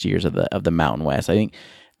last years of the Mountain West. I think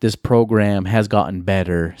this program has gotten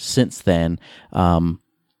better since then. From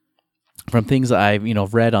things that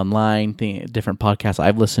I've read online, different podcasts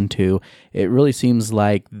I've listened to, it really seems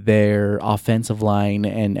like their offensive line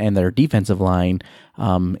and their defensive line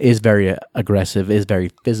is very aggressive, is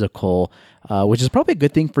very physical, which is probably a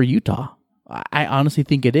good thing for Utah. I honestly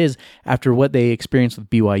think it is after what they experienced with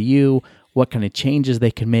BYU, what kind of changes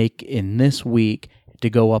they can make in this week to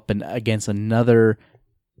go up and against another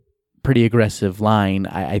pretty aggressive line,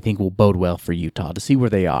 I think will bode well for Utah to see where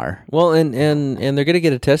they are. Well, and they're going to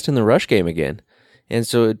get a test in the rush game again. And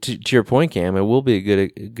so to your point, Cam, it will be a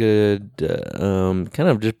good kind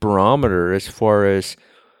of just barometer as far as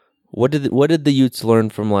what did the Utes learn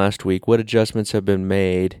from last week? What adjustments have been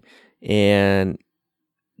made? And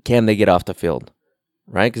can they get off the field,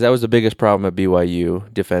 right? Because that was the biggest problem at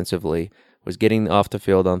BYU defensively, was getting off the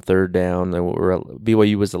field on third down.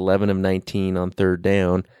 BYU was 11 of 19 on third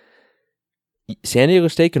down. San Diego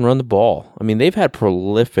State can run the ball. I mean, they've had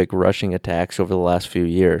prolific rushing attacks over the last few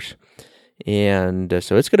years. And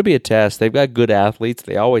so it's going to be a test. They've got good athletes.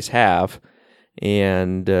 They always have.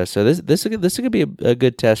 And so this is going to be a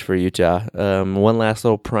good test for Utah. One last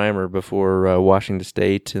little primer before Washington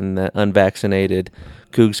State and the unvaccinated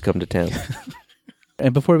Cougs come to town.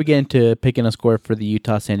 And before we get into picking a score for the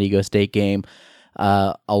Utah-San Diego State game,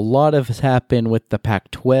 a lot has happened with the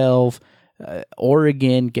Pac-12.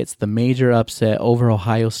 Oregon gets the major upset over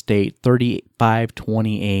Ohio State,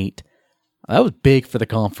 35-28. That was big for the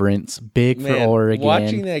conference, big for Oregon.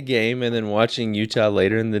 Watching that game and then watching Utah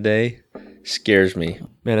later in the day scares me.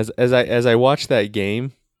 Man, as I watched that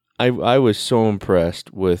game, I was so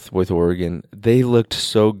impressed with Oregon. They looked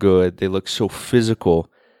so good. They looked so physical.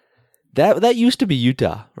 That used to be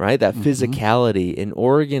Utah, right? That physicality. And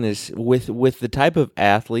Oregon is with the type of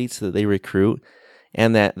athletes that they recruit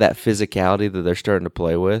and that physicality that they're starting to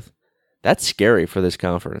play with. That's scary for this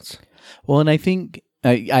conference. Well, and I think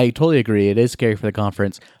I totally agree. It is scary for the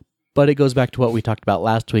conference, but it goes back to what we talked about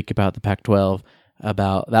last week about the Pac-12.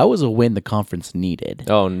 About that was a win the conference needed.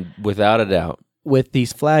 Oh, without a doubt. With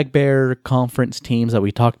these flag bearer conference teams that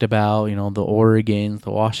we talked about, the Oregons,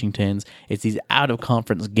 the Washingtons, it's these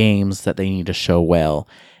out-of-conference games that they need to show well.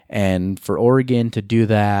 And for Oregon to do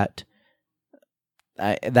that,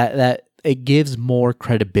 that it gives more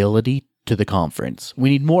credibility to the conference. We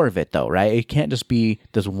need more of it, though, right? It can't just be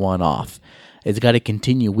this one-off. It's got to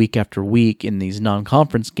continue week after week in these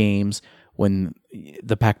non-conference games. When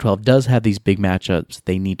the Pac-12 does have these big matchups,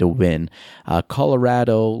 they need to win.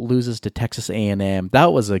 Colorado loses to Texas A&M.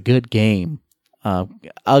 That was a good game.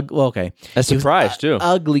 Okay. A surprise, too.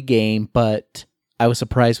 Ugly game, but I was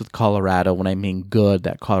surprised with Colorado when I mean good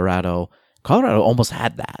that Colorado almost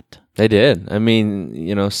had that. They did. I mean,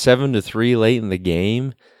 7-3 late in the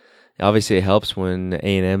game. Obviously, it helps when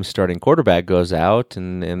A&M's starting quarterback goes out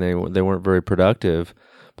and they weren't very productive.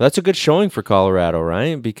 But that's a good showing for Colorado,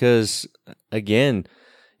 right? Because, again,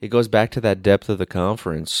 it goes back to that depth of the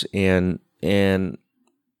conference. And even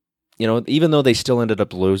though they still ended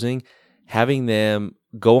up losing, having them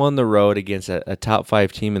go on the road against a top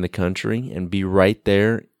 5 team in the country and be right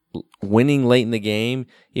there, winning late in the game,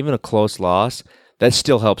 even a close loss, that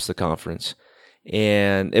still helps the conference.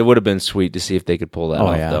 And it would have been sweet to see if they could pull that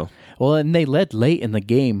off, though. Well, and they led late in the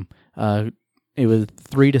game. It was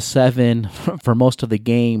 3-7 for most of the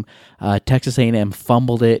game. Texas A&M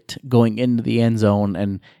fumbled it going into the end zone,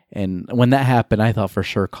 and when that happened, I thought for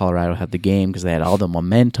sure Colorado had the game because they had all the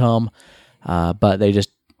momentum. But they just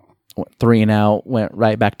 3-and-out, went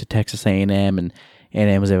right back to Texas A&M, and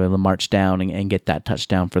A&M was able to march down and get that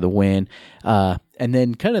touchdown for the win. And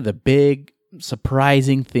then kind of the big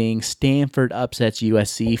surprising thing: Stanford upsets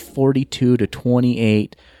USC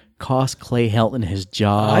 42-28. Cost Clay Helton his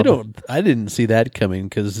job. I didn't see that coming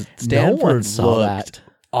because Stanford looked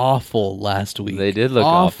awful last week. They did look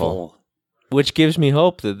awful. Which gives me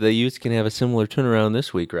hope that the Utes can have a similar turnaround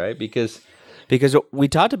this week, right? Because we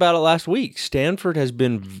talked about it last week. Stanford has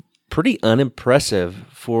been pretty unimpressive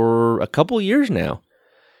for a couple years now.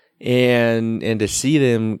 And to see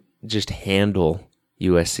them just handle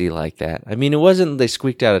USC like that. I mean, it wasn't they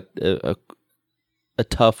squeaked out a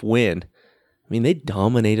tough win. I mean, they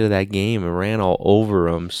dominated that game and ran all over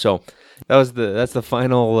them. So that's the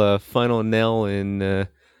final nail in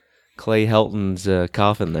Clay Helton's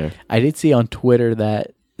coffin there. I did see on Twitter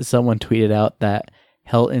that someone tweeted out that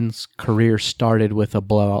Helton's career started with a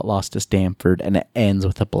blowout loss to Stanford and it ends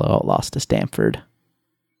with a blowout loss to Stanford.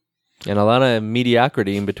 And a lot of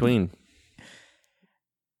mediocrity in between.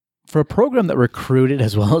 For a program that recruited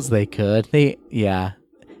as well as they could,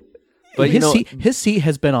 But his seat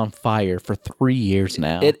has been on fire for 3 years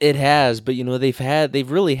now. It has, but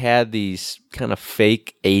they've really had these kind of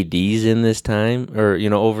fake ADs in this time, or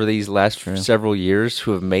over these last several years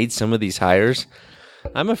who have made some of these hires.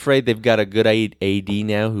 I'm afraid they've got a good AD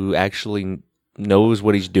now who actually knows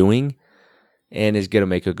what he's doing and is going to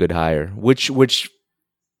make a good hire, which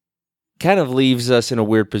kind of leaves us in a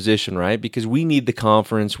weird position, right? Because we need the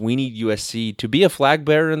conference, we need USC to be a flag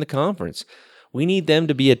bearer in the conference. We need them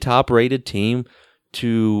to be a top-rated team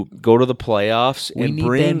to go to the playoffs and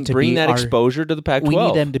bring that exposure to the Pac-12. We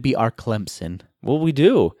need them to be our Clemson. Well, we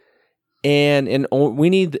do. And we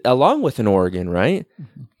need, along with an Oregon, right?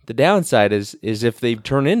 Mm-hmm. The downside is if they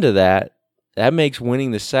turn into that makes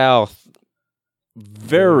winning the South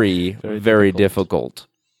very, very difficult.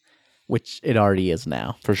 Which it already is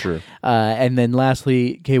now. For sure. And then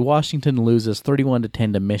lastly, Washington loses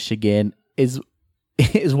 31-10 to Michigan. Is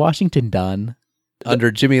Washington done?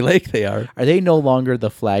 Under Jimmy Lake, they are. Are they no longer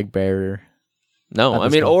the flag bearer? No, I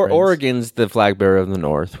mean, Oregon's the flag bearer of the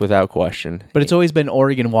North, without question. But it's always been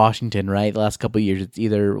Oregon-Washington, right? The last couple of years, it's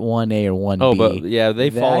either 1A or 1B. Oh, but yeah,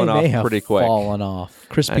 they've fallen off pretty quick. Fallen off.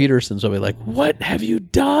 Chris Peterson's will be like, "What have you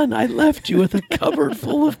done? I left you with a cupboard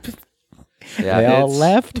full of..." Yeah, they all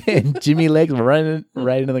left, and Jimmy Lake's running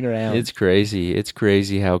right into the ground. It's crazy. It's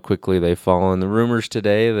crazy how quickly they've fallen. The rumors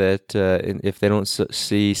today that if they don't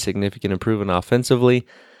see significant improvement offensively,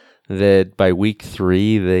 that by week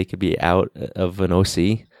 3 they could be out of an OC.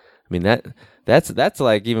 I mean that's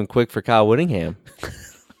like even quick for Kyle Whittingham.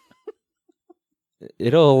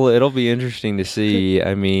 It'll be interesting to see.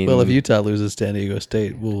 I mean, well, if Utah loses to San Diego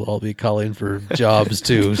State, we'll all be calling for jobs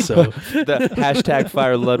too. So the hashtag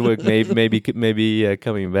Fire Ludwig may be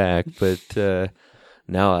coming back, but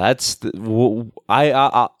no,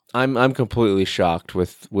 I'm completely shocked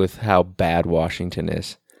with how bad Washington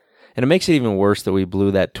is, and it makes it even worse that we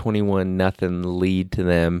blew that 21-0 lead to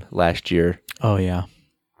them last year. Oh yeah,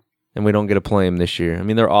 and we don't get to play them this year. I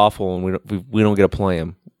mean, they're awful, and we don't get to play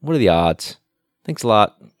them. What are the odds? Thanks a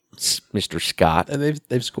lot, Mr. Scott. And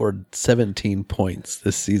they've scored 17 points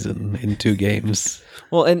this season in 2 games.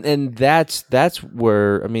 Well, and that's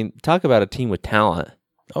where, I mean, talk about a team with talent.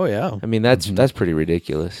 Oh yeah. I mean, that's pretty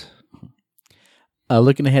ridiculous.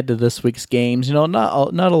 Looking ahead to this week's games, not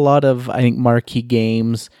a lot of, I think, marquee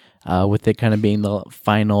games, with it kind of being the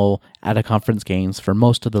final out-of-conference games for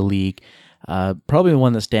most of the league. Probably the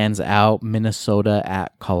one that stands out, Minnesota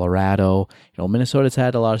at Colorado. Minnesota's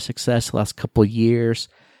had a lot of success the last couple of years.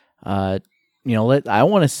 I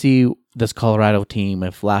want to see this Colorado team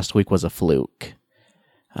if last week was a fluke.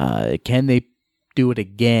 Can they do it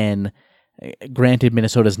again? Granted,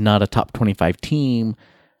 Minnesota's not a top 25 team,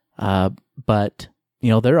 but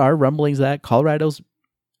there are rumblings that Colorado's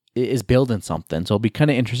is building something. So it'll be kind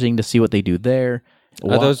of interesting to see what they do there.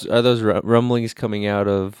 Are those rumblings coming out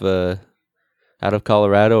of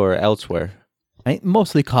Colorado or elsewhere?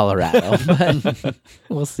 Mostly Colorado, but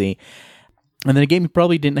we'll see. And then a game you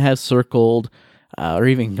probably didn't have circled or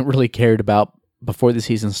even really cared about before the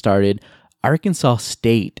season started. Arkansas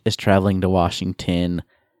State is traveling to Washington.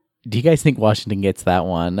 Do you guys think Washington gets that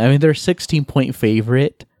one? I mean, they're a 16-point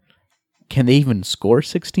favorite. Can they even score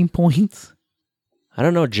 16 points? I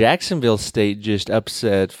don't know. Jacksonville State just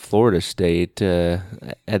upset Florida State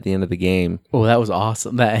at the end of the game. Oh, that was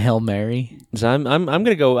awesome! That Hail Mary. So I'm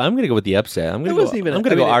gonna go with the upset. I'm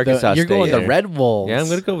gonna go Arkansas State. You're going the Red Wolves. Yeah, I'm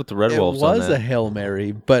gonna go with the Red Wolves. It was a Hail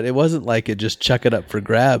Mary, but it wasn't like it just chuck it up for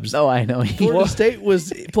grabs. Oh, I know. Florida State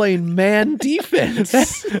was playing man defense.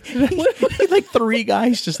 Like 3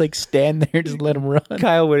 guys just stand there, just let them run.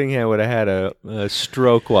 Kyle Whittingham would have had a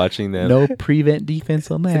stroke watching them. No prevent defense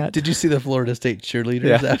on that. Did you see the Florida State cheerleaders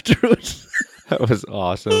afterwards? That was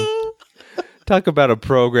awesome. Talk about a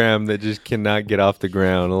program that just cannot get off the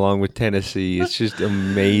ground, along with Tennessee. It's just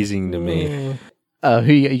amazing to me.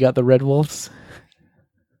 Who you got? The Red Wolves.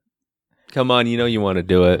 Come on, you want to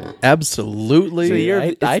do it. Absolutely.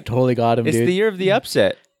 I totally got him. It's dude. the year of the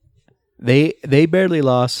upset. They barely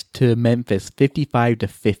lost to Memphis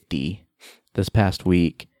 55-50 this past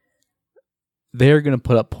week. They're going to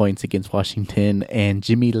put up points against Washington, and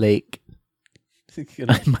Jimmy Lake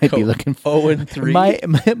might be looking for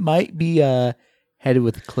 0-3. might be headed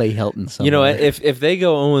with Clay Helton somewhere. If they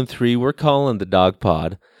go 0-3, we're calling the dog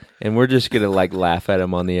pod, and we're just going to laugh at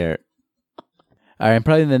them on the air. All right, and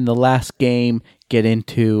probably then the last game, get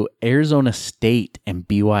into Arizona State and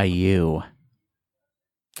BYU.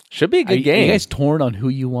 Should be a good game. Are you guys torn on who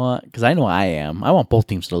you want? Because I know I am. I want both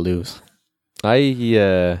teams to lose.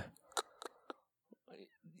 You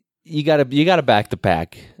gotta back the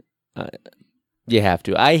pack. You have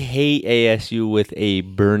to. I hate ASU with a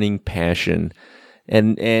burning passion,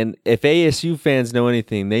 and if ASU fans know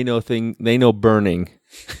anything, they know burning.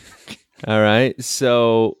 All right,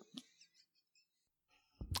 so.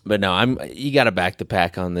 But no, you got to back the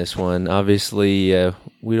pack on this one. Obviously,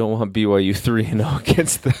 we don't want BYU 3-0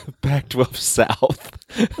 against the Pac-12 South.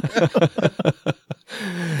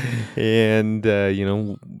 And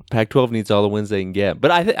Pac-12 needs all the wins they can get. But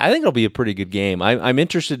I think it'll be a pretty good game. I'm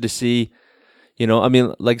interested to see.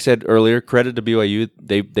 Like I said earlier, credit to BYU.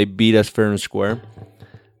 They beat us fair and square.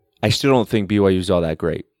 I still don't think BYU's all that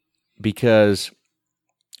great because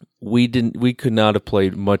we could not have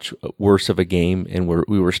played much worse of a game, and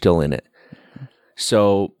we were still in it.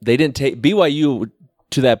 So they didn't take BYU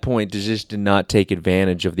to that point. Just did not take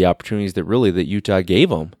advantage of the opportunities that Utah gave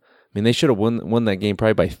them. I mean, they should have won that game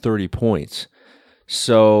probably by 30 points.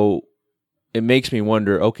 So it makes me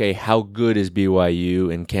wonder, okay, how good is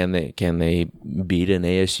BYU, and can they beat an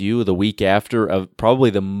ASU the week after of probably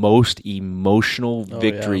the most emotional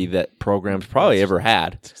victory that program's probably ever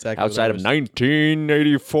had outside of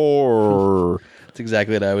 1984? That's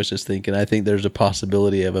exactly what I was just thinking. I think there's a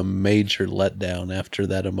possibility of a major letdown after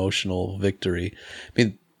that emotional victory. I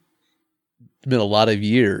mean, it's been a lot of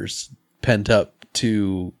years pent up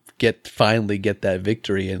to finally get that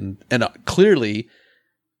victory, and clearly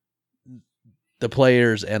the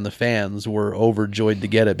players and the fans were overjoyed to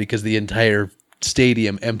get it because the entire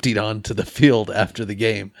stadium emptied onto the field after the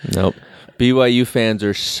game. Nope. BYU fans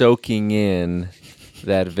are soaking in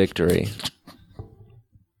that victory.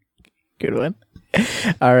 Good one.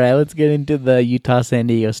 All right, let's get into the Utah-San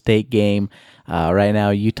Diego State game. Right now,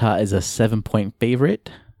 Utah is a 7-point favorite.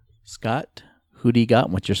 Scott, who do you got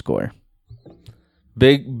and what's your score?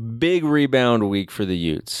 Big rebound week for the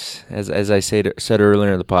Utes. As I said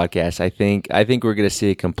earlier in the podcast, I think we're going to see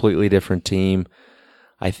a completely different team.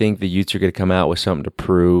 I think the Utes are going to come out with something to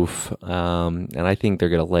prove, and I think they're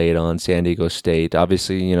going to lay it on San Diego State.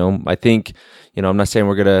 Obviously, I think, I'm not saying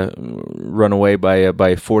we're going to run away by a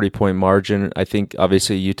 40-point margin. I think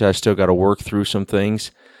obviously Utah's still got to work through some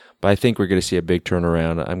things, But I think we're going to see a big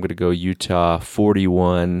turnaround. I'm going to go Utah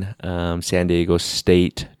 41, San Diego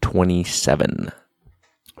State 27.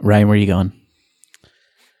 Ryan, where are you going?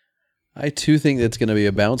 I too think that's going to be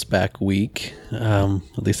a bounce back week. At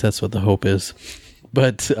least that's what the hope is.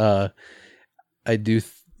 But I do,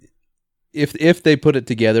 if they put it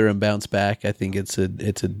together and bounce back, I think it's a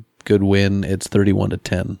good win. It's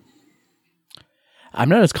 31-10. I'm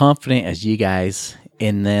not as confident as you guys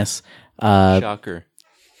in this. Shocker.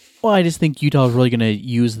 Well, I just think Utah is really going to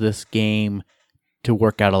use this game to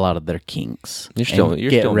work out a lot of their kinks. You're still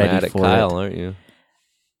mad at Kyle, aren't you?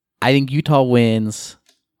 I think Utah wins.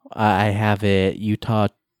 I have it Utah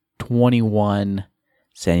 21,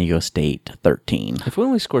 San Diego State 13. If we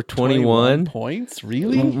only score 21 points,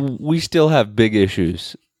 really? We still have big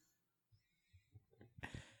issues.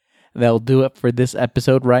 That'll do it for this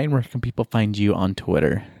episode. Ryan, where can people find you on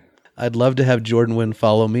Twitter? I'd love to have Jordan Wynn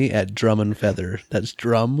follow me at Drum and Feather. That's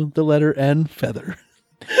drum, the letter N, feather.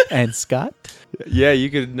 And Scott? Yeah, you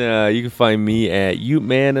can find me at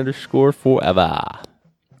UTman_forever.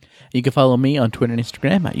 You can follow me on Twitter and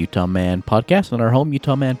Instagram at Utah Man Podcast, on our home,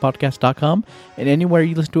 UtahManPodcast.com, and anywhere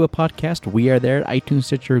you listen to a podcast, we are there, iTunes,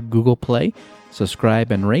 Stitcher, Google Play.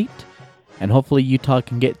 Subscribe and rate. And hopefully Utah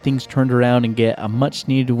can get things turned around and get a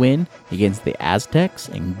much-needed win against the Aztecs,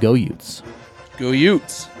 and go Utes. Go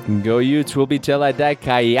Utes. Go Utes. We'll be till I die.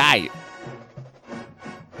 Kai.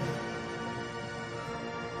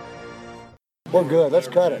 We're good. Let's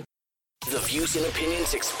cut it. The views and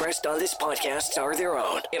opinions expressed on this podcast are their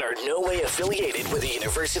own and are no way affiliated with the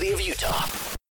University of Utah.